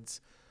besides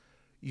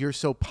you're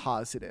so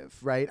positive,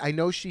 right? I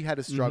know she had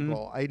a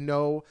struggle. I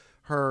know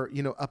her,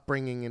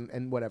 upbringing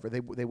and whatever.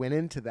 They went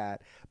into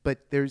that,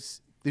 but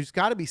there's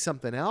got to be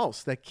something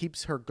else that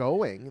keeps her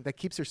going, that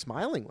keeps her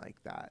smiling like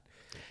that.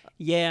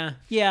 Yeah.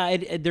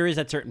 There is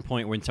that certain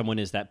point when someone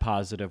is that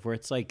positive, where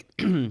it's like,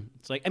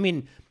 I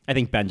mean, I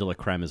think Ben de la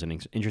Creme is an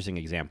interesting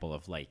example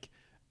of like,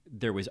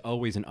 there was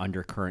always an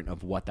undercurrent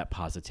of what that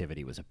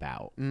positivity was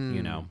about,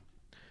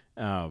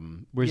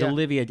 whereas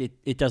Olivia,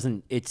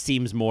 it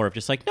seems more of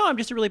just like, no, I'm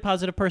just a really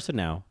positive person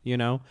now,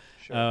 Sure.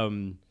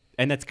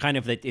 And that's kind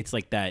of that. It's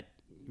like that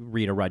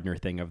Rita Rudner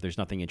thing of there's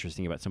nothing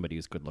interesting about somebody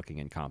who's good looking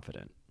and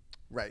confident.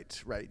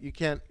 Right. You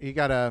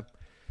gotta,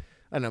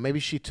 I don't know. Maybe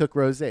she took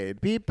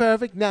Rosade. Be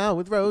perfect now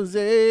with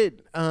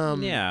Rosade.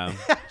 Yeah,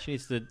 she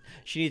needs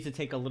to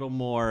take a little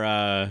more.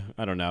 I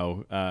don't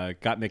know.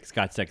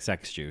 Got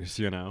sex juice.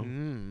 You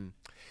know.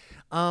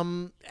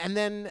 And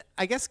then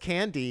I guess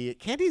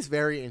Candy's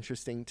very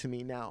interesting to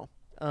me now.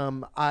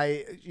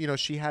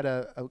 She had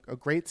a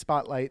great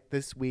spotlight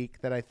this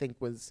week that I think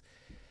was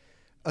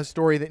a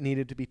story that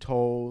needed to be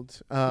told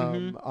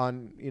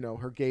on,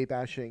 her gay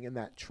bashing and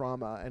that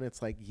trauma. And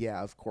it's like,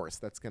 yeah, of course,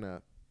 that's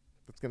gonna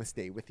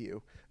stay with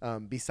you.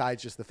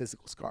 Besides just the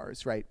physical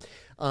scars, right?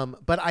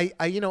 But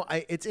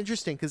it's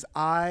interesting because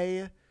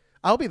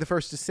I'll be the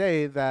first to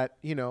say that,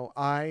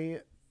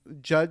 I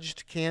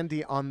judged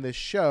Candy on this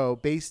show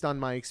based on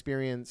my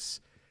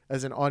experience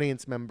as an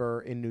audience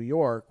member in New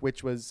York,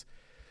 which was,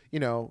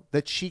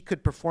 that she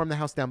could perform the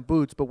house down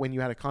boots, but when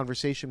you had a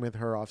conversation with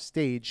her off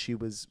stage, she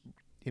was,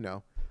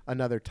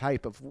 another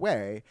type of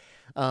way.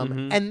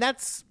 And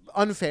that's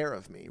unfair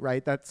of me,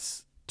 right?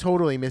 That's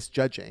totally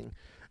misjudging.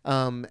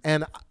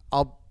 And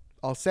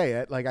I'll say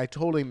it, like I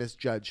totally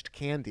misjudged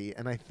Candy.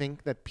 And I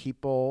think that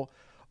people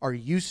are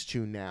used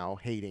to now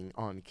hating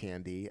on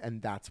Candy,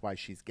 and that's why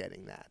she's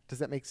getting that. Does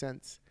that make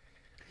sense?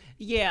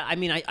 Yeah, I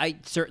mean, I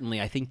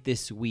certainly, I think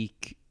this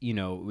week, it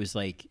was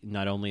like,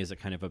 not only is it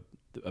kind of a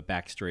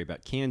backstory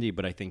about Candy,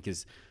 but I think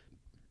is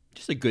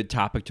just a good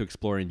topic to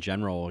explore in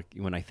general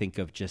when I think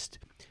of just,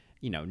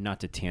 not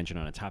to tangent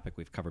on a topic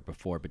we've covered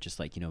before, but just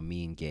like,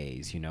 me and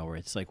gays, where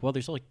it's like, well,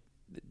 there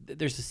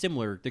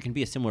can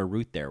be a similar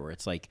root there where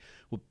it's like,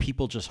 well,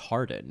 people just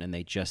harden and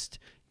they just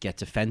get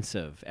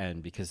defensive.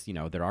 And because,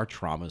 there are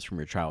traumas from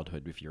your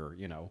childhood if you're,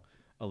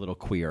 a little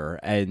queer.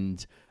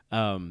 And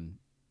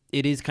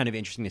it is kind of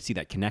interesting to see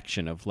that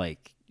connection of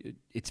like,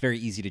 it's very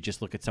easy to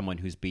just look at someone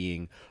who's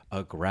being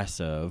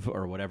aggressive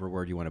or whatever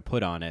word you want to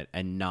put on it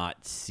and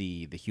not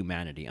see the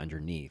humanity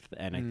underneath.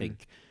 And I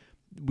think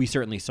we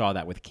certainly saw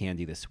that with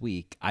Candy this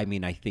week. I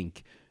mean, I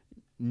think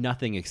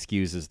nothing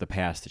excuses the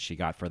pass that she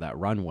got for that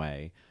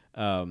runway.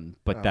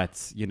 But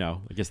that's, I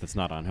guess that's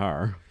not on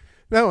her.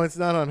 No, it's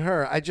not on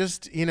her. I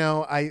just,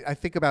 I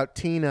think about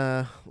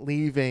Tina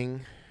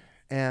leaving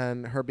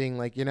and her being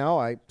like,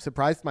 I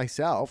surprised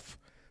myself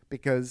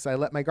because I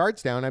let my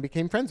guards down. I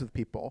became friends with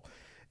people.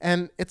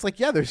 And it's like,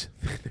 yeah, there's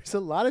a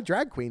lot of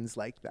drag queens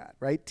like that,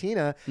 right?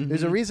 Tina,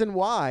 there's a reason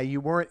why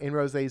you weren't in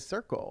Rosé's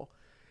circle.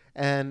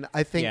 And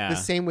I think the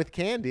same with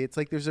Candy. It's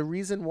like there's a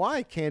reason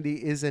why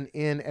Candy isn't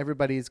in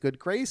everybody's good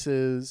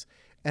graces.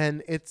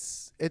 And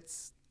it's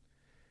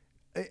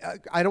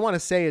I don't want to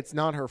say it's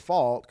not her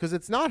fault because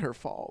it's not her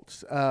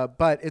fault.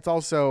 But it's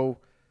also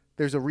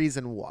there's a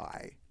reason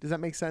why. Does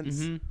that make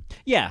sense?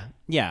 Yeah.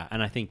 Yeah.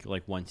 And I think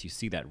like once you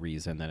see that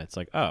reason, then it's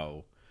like,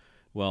 oh,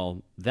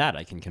 well, that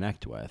I can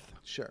connect with.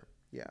 Sure.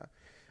 Yeah.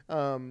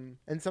 And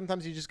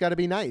sometimes you just got to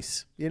be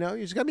nice. You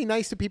just got to be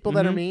nice to people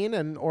that are mean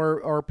and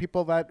or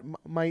people that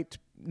might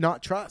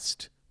not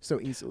trust so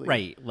easily.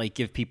 Right. Like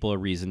give people a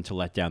reason to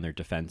let down their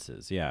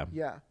defenses. Yeah.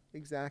 Yeah,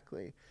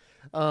 exactly.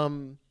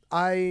 I'm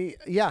happy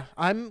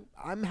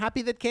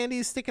that Candy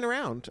is sticking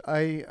around.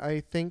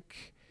 I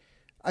think,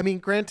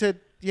 granted,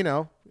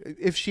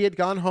 if she had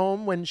gone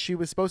home when she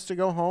was supposed to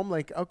go home,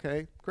 like,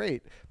 okay,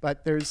 great.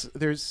 But there's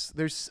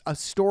a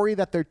story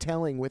that they're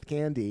telling with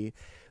Candy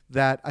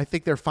that I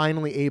think they're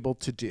finally able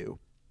to do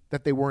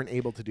that they weren't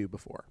able to do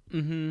before.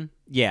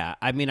 Yeah.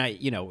 I mean,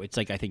 it's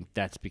like, I think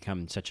that's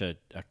become such a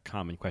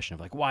common question of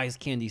like, why is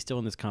Candy still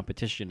in this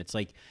competition? It's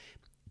like,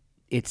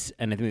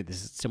 and I think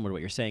this is similar to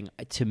what you're saying.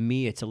 To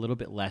me, it's a little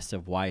bit less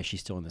of why is she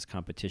still in this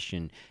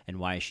competition and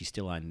why is she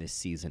still on this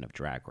season of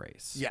Drag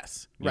Race.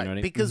 Yes, you know what I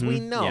mean? Because we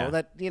know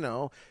that,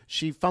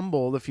 she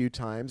fumbled a few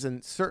times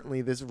and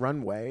certainly this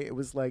runway, it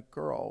was like,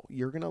 girl,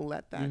 you're going to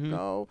let that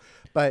go.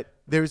 But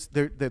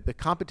the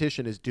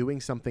competition is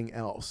doing something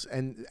else.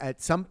 And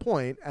at some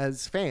point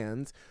as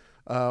fans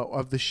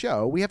of the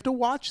show, we have to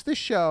watch the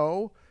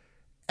show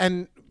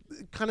and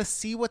kind of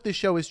see what the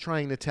show is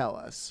trying to tell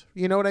us.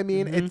 You know what I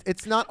mean?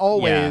 It's not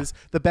always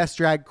the best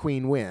drag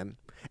queen win.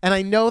 And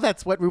I know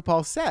that's what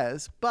RuPaul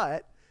says,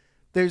 but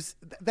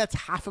that's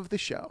half of the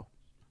show.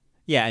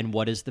 Yeah, and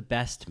what does the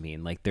best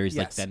mean? Like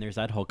then there's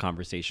that whole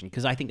conversation.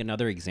 Because I think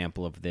another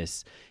example of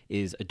this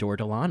is Adore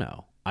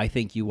Delano. I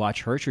think you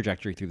watch her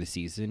trajectory through the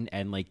season,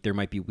 and like there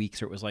might be weeks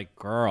where it was like,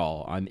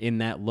 girl, I'm in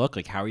that look.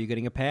 Like, how are you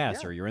getting a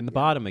pass? Or you're in the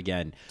bottom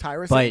again.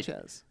 Tyra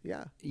Sanchez.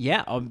 Yeah.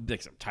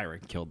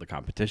 Tyra killed the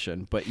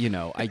competition, but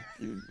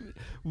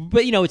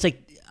it's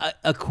like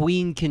a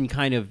queen can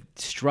kind of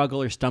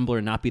struggle or stumble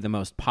or not be the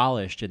most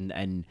polished,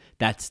 and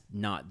that's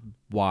not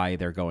why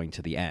they're going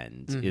to the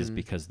end is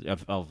because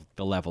of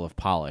the level of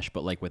polish.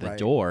 But like with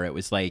Adore, it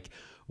was like,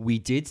 we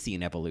did see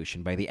an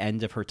evolution by the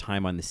end of her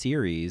time on the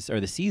series or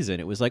the season.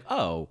 It was like,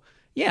 oh,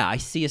 yeah, I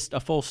see a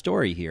full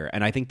story here.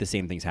 And I think the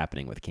same thing's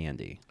happening with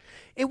Candy.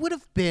 It would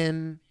have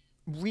been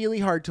really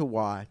hard to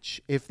watch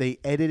if they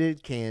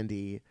edited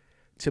Candy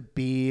to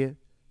be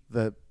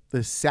the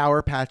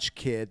Sour Patch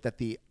Kid that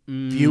the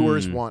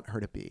viewers want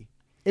her to be.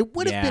 It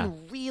would have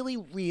been really,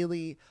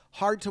 really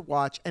hard to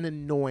watch and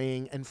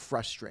annoying and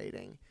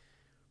frustrating.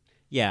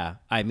 Yeah,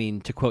 I mean,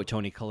 to quote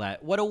Toni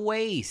Collette, what a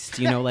waste,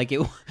 you know, like it.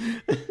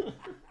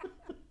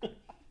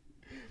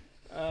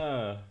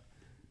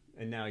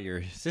 And now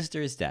your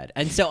sister is dead,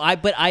 and so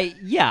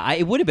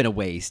it would have been a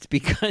waste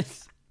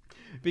because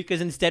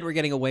instead we're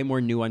getting a way more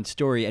nuanced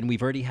story, and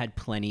we've already had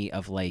plenty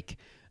of like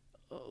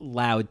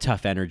loud,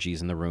 tough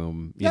energies in the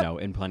room, you know,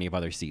 in plenty of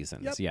other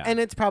seasons. Yep. Yeah, And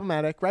it's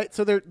problematic, right?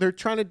 So they're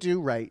trying to do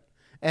right.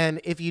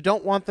 And if you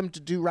don't want them to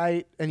do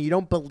right and you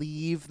don't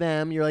believe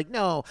them, you're like,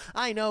 no,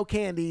 I know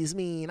Candy's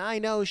mean. I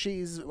know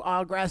she's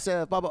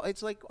aggressive, blah, blah.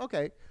 It's like,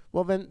 okay,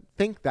 well then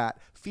think that,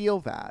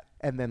 feel that.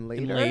 And then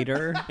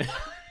later.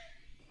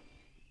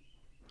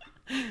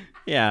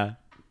 Yeah.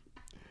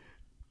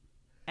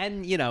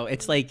 And, you know,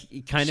 it's like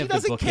kind she of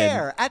doesn't the bookend.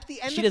 care. At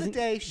the end She of the doesn't-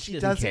 day, she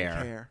doesn't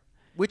care.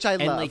 Which I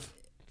And love. like,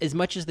 as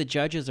much as the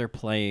judges are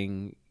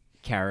playing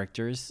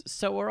characters,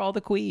 so are all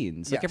the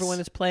queens. Like Yes. everyone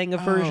is playing a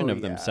version Oh, of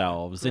yeah.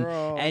 themselves,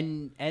 Girl.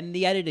 and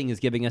the editing is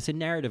giving us a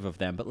narrative of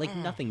them, but like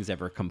nothing's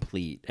ever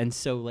complete. And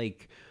so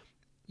like,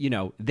 you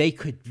know, they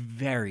could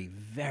very,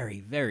 very,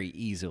 very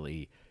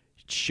easily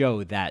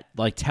show that,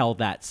 like, tell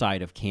that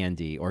side of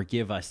Candy or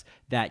give us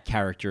that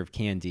character of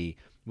Candy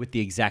with the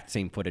exact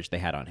same footage they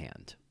had on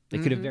hand. They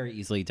could have very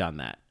easily done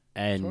that.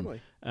 And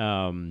Totally.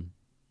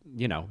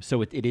 you know,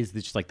 so it is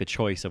just like the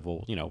choice of,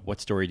 well, you know,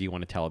 what story do you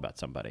want to tell about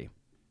somebody?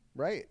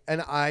 Right.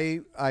 And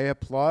I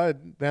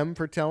applaud them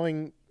for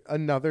telling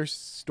another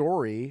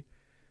story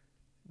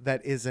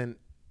that isn't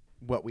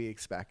what we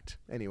expect.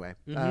 Anyway,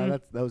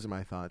 those are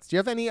my thoughts. Do you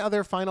have any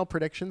other final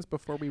predictions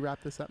before we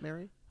wrap this up,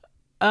 Mary?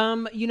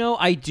 You know,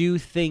 I do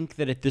think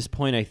that at this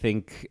point, I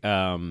think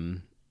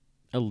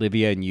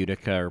Olivia and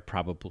Utica are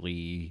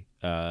probably,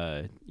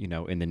 you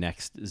know, in the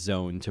next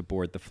zone to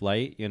board the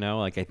flight. You know,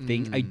 like I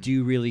think I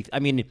do really. I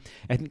mean,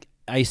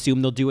 I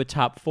assume they'll do a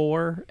top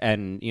four,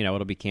 and you know,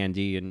 it'll be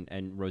Candy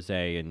and Rose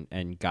and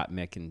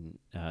Gottmik and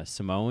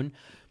Simone.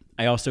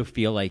 I also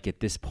feel like at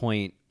this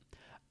point,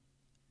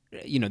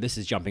 you know, this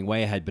is jumping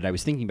way ahead, but I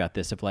was thinking about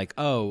this of like,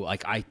 oh,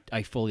 like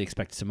I fully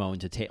expect Simone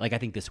to take, like, I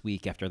think this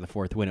week after the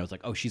fourth win, I was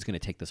like, oh, she's going to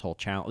take this whole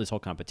this whole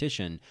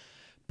competition.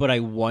 But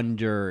it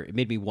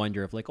made me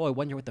wonder if like, oh, I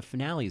wonder what the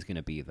finale is going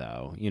to be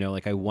though. You know,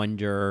 like I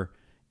wonder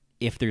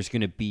if there's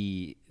going to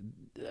be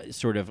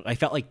sort of, I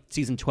felt like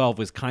season 12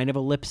 was kind of a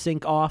lip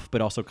sync off, but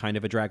also kind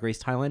of a Drag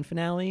Race Thailand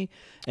finale.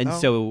 And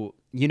so,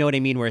 you know what I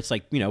mean? Where it's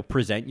like, you know,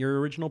 present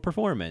your original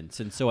performance.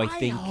 And so I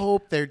think,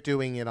 hope they're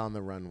doing it on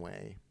the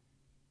runway.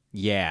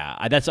 yeah,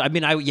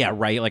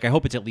 right. Like I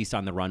hope it's at least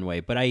on the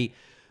runway, but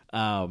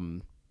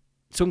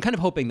so I'm kind of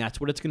hoping that's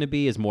what it's going to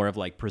be, is more of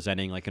like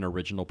presenting like an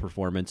original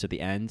performance at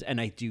the end.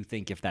 And I do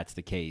think if that's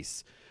the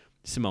case,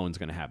 Simone's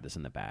going to have this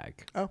in the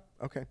bag. Oh,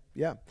 okay.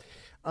 Yeah.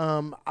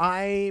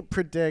 I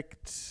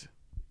predict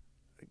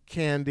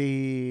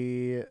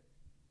Candy,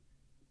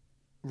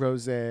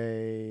 Rose,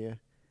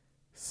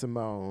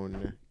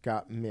 Simone,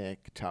 Gottmik,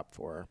 top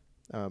four.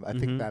 I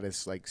think that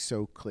is like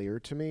so clear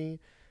to me.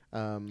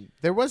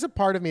 There was a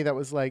part of me that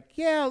was like,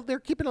 yeah,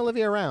 they're keeping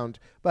Olivia around.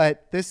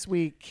 But this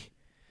week,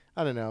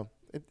 I don't know.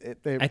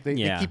 They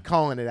keep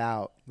calling it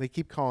out. They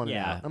keep calling it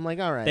out. I'm like,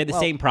 all right. They had the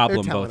same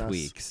problem they're telling both us.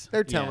 weeks.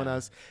 They're telling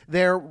us.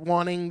 They're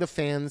wanting the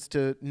fans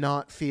to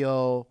not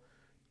feel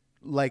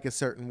like a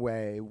certain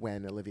way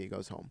when Olivia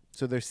goes home.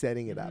 So they're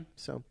setting it up.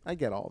 So I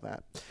get all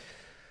that.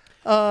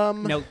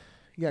 Now,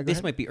 Yeah, this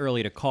ahead. might be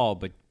early to call,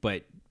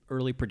 but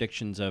early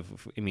predictions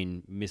of, I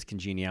mean, Miss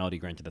Congeniality,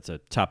 granted that's a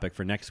topic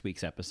for next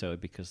week's episode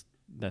because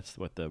that's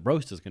what the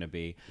roast is going to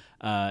be,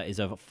 is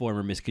of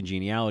former Miss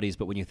Congenialities.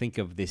 But when you think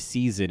of this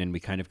season and we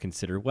kind of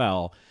consider,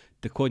 well,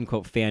 the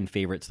quote-unquote fan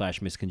favorite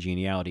 / Miss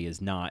Congeniality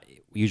is not,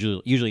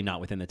 usually not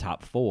within the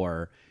top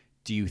four,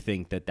 do you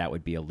think that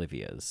would be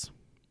Olivia's?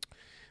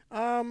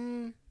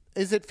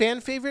 Is it fan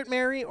favorite,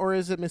 Mary, or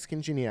is it Miss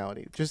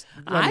Congeniality? Just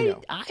let me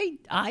know.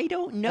 I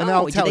don't know. And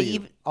I'll Do tell they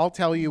you. I'll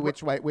tell you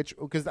which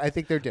because I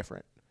think they're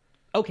different.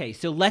 Okay,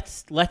 so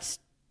let's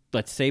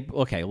say,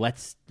 okay,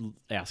 let's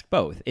ask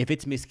both. If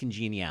it's Miss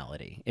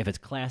Congeniality, if it's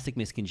classic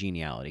Miss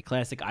Congeniality,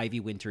 classic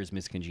Ivy Winters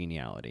Miss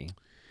Congeniality,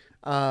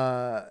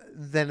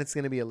 Then it's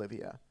going to be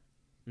Olivia.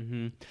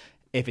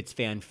 if it's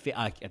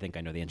I think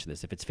I know the answer to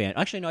this. If it's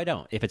actually no, I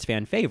don't. If it's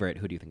fan favorite,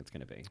 who do you think it's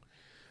going to be?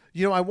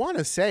 You know, I want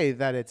to say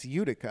that it's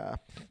Utica,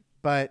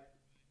 but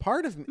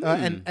part of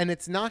and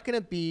it's not going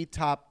to be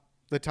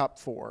the top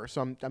four.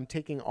 So I'm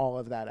taking all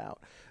of that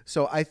out.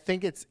 So I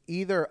think it's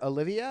either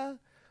Olivia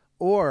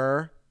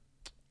or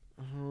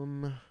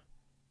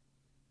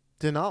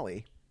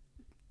Denali.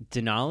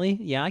 Denali?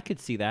 Yeah, I could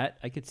see that.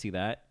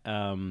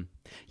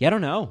 Yeah, I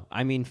don't know.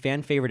 I mean,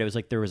 fan favorite. It was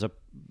like there was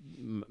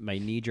my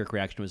knee-jerk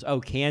reaction was,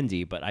 oh,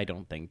 Candy, but I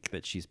don't think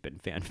that she's been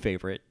fan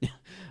favorite.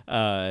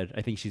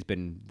 I think she's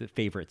been the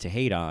favorite to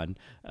hate on.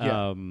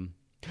 Yeah.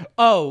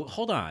 Oh,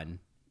 hold on.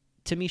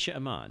 Tamisha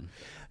Iman.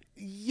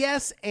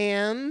 Yes,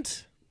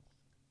 and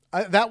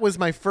that was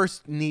my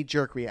first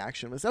knee-jerk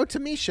reaction was, oh,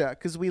 Tamisha,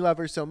 because we love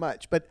her so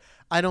much. But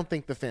I don't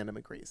think the fandom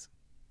agrees.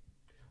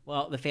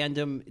 Well, the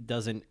fandom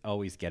doesn't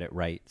always get it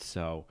right,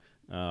 so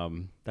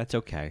That's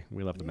okay.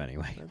 We love them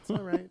anyway. That's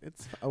all right.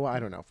 I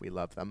don't know if we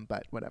love them,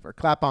 but whatever.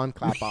 Clap on,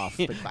 clap off.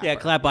 The clapper. Yeah,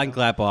 clap on,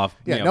 clap off.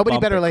 Yeah, You know, nobody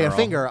bump better it, lay a girl.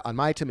 finger on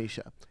my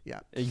Tamisha. Yeah.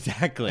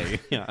 Exactly.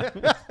 Yeah.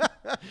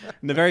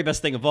 And the very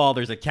best thing of all,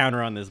 there's a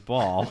counter on this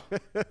ball.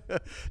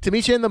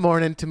 Tamisha in the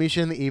morning,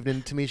 Tamisha in the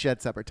evening, Tamisha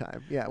at supper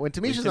time. Yeah, when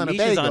Tamisha's on a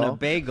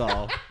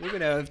bagel. We're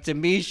gonna have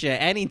Tamisha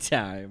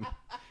anytime,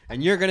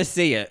 and you're gonna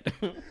see it.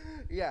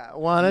 Yeah,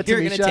 wanna You're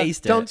Tamisha? gonna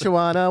taste it. Don't you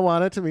wanna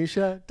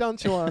Tamisha?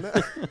 Don't you wanna?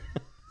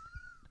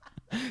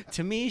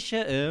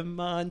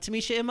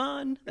 Tamisha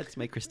Iman. That's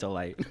my Crystal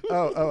Light.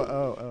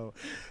 Oh.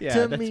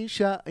 Yeah, that's-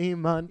 Tamisha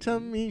Iman,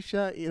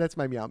 Tamisha. That's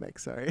my meow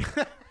mix. Sorry.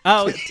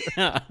 Oh,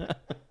 yeah.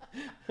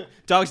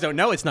 Dogs don't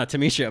know it's not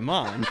Tamisha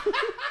Iman.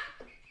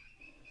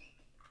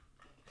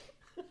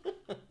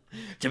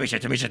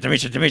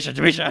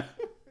 Tamisha.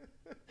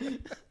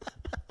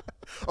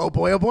 Oh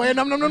boy,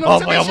 nom nom nom nom. Oh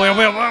boy,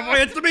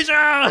 it's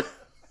Tamisha.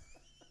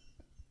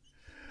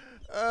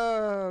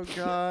 Oh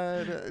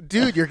god,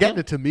 dude, you're getting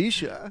a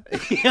Tamisha.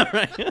 Yeah,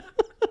 right.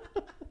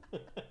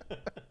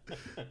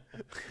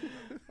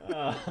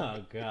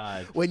 Oh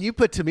god. When you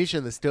put Tamisha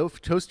in the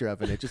toaster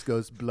oven, it just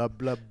goes blub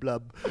blub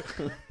blub.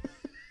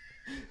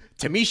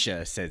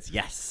 Tamisha says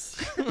yes.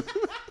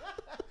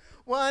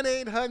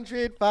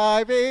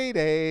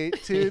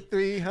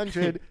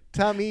 1-800-588-2300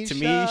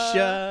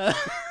 Tamisha.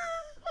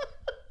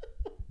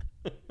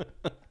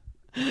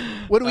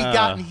 What do we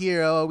got in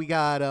here? Oh, we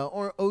got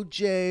or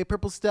OJ,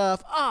 purple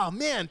stuff. Oh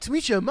man,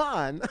 Tamisha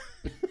Iman.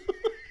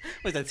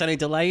 Was that Sunny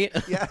Delight?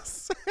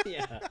 Yes.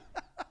 Yeah.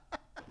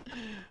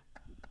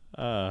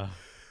 I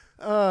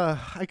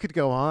could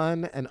go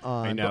on and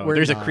on. I know. But we're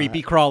There's not. a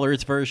creepy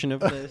crawlers version of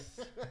this.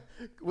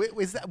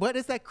 What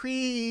is that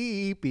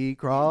creepy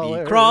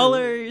crawler?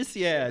 Crawlers,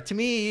 yeah.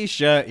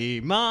 Tamisha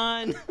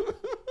Iman.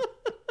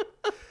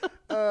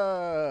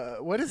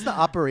 What is the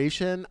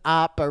operation?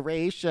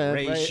 Operation.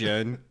 right?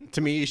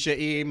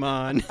 Tamisha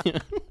Iman.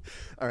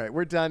 All right,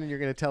 we're done, and you're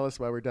going to tell us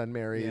why we're done,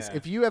 Marys. Yeah.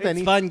 If you have it's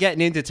any fun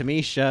getting into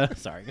Tamisha.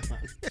 Sorry, go on.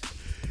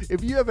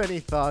 If you have any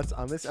thoughts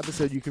on this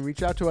episode, you can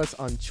reach out to us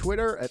on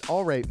Twitter at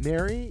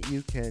AllRightMary.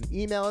 You can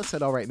email us at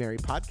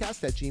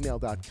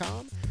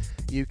allrightmarypodcast@gmail.com.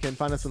 You can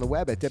find us on the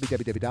web at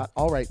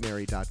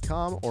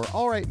www.allrightmary.com or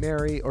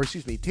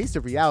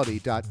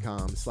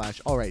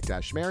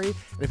tasteofreality.com/allright-mary.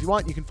 And if you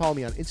want, you can follow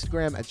me on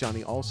Instagram at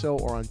Johnny Also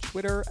or on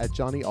Twitter at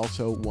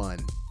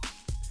JohnnyAlso1.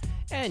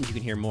 And you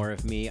can hear more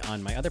of me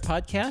on my other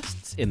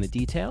podcasts, In the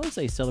Details,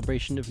 a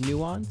celebration of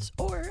nuance,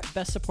 or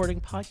Best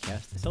Supporting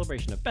Podcast, a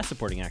celebration of Best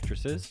Supporting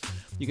Actresses.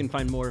 You can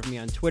find more of me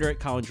on Twitter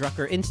at Colin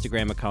Drucker,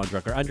 Instagram at Colin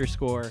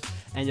Drucker_.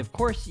 And of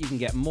course, you can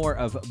get more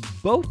of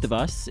both of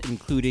us,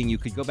 including you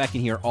could go back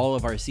and hear all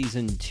of our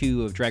Season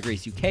 2 of Drag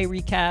Race UK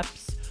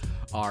recaps,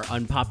 our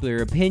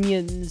unpopular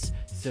opinions,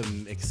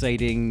 some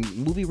exciting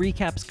movie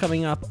recaps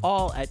coming up,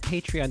 all at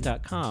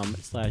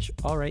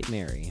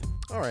patreon.com/allrightmary.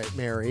 All right,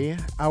 Mary,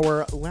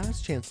 our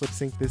last chance lip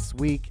sync this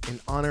week in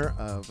honor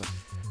of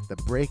the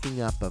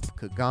breaking up of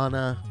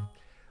Kagana.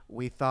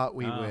 We thought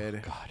we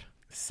would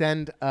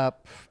send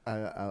up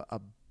a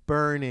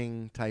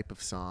burning type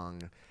of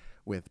song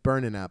with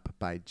Burnin' Up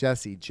by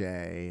Jessie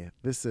J.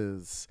 This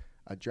is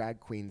a drag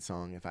queen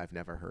song if I've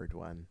never heard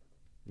one.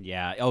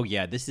 Yeah. Oh,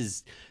 yeah.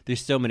 There's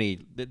so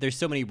many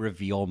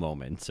reveal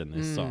moments in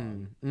this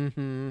song.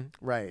 Mm-hmm.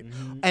 Right.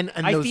 And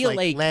I those feel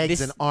like legs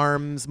this- and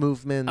arms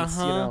movements,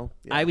 you know.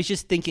 Yeah. I was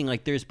just thinking,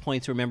 like, there's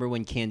points. Remember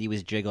when Candy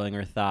was jiggling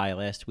her thigh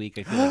last week?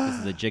 I feel like this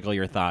is a jiggle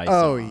your thigh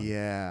Oh, song.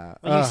 yeah.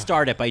 Well, you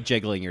start it by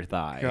jiggling your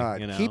thigh.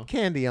 God, you know? keep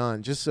Candy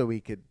on just so we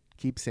could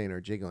keep saying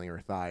her jiggling her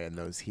thigh in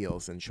those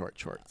heels and short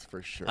shorts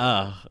for sure.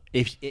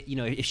 If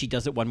she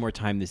does it one more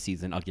time this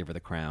season, I'll give her the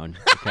crown.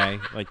 Okay,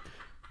 like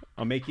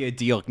I'll make you a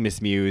deal,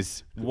 Miss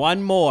Muse.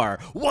 One more,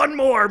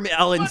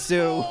 Ellen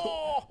Sue.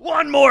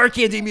 One more,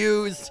 Candy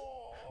Muse.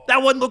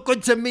 That one looked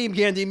good to me,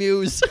 Candy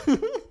Muse.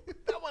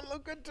 That one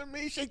looked good to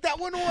me. Shake that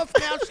one off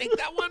now. Shake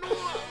that one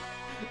off.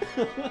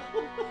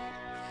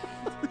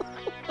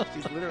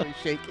 She's literally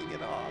shaking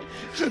it off.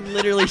 She's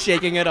literally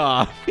shaking it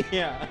off.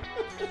 Yeah.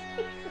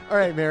 All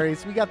right,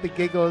 Marys, we got the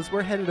giggles.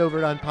 We're headed over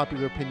to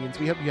Unpopular Opinions.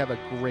 We hope you have a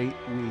great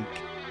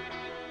week.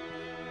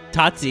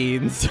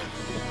 Totsines.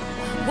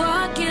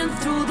 Walking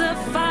through the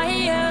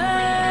fire.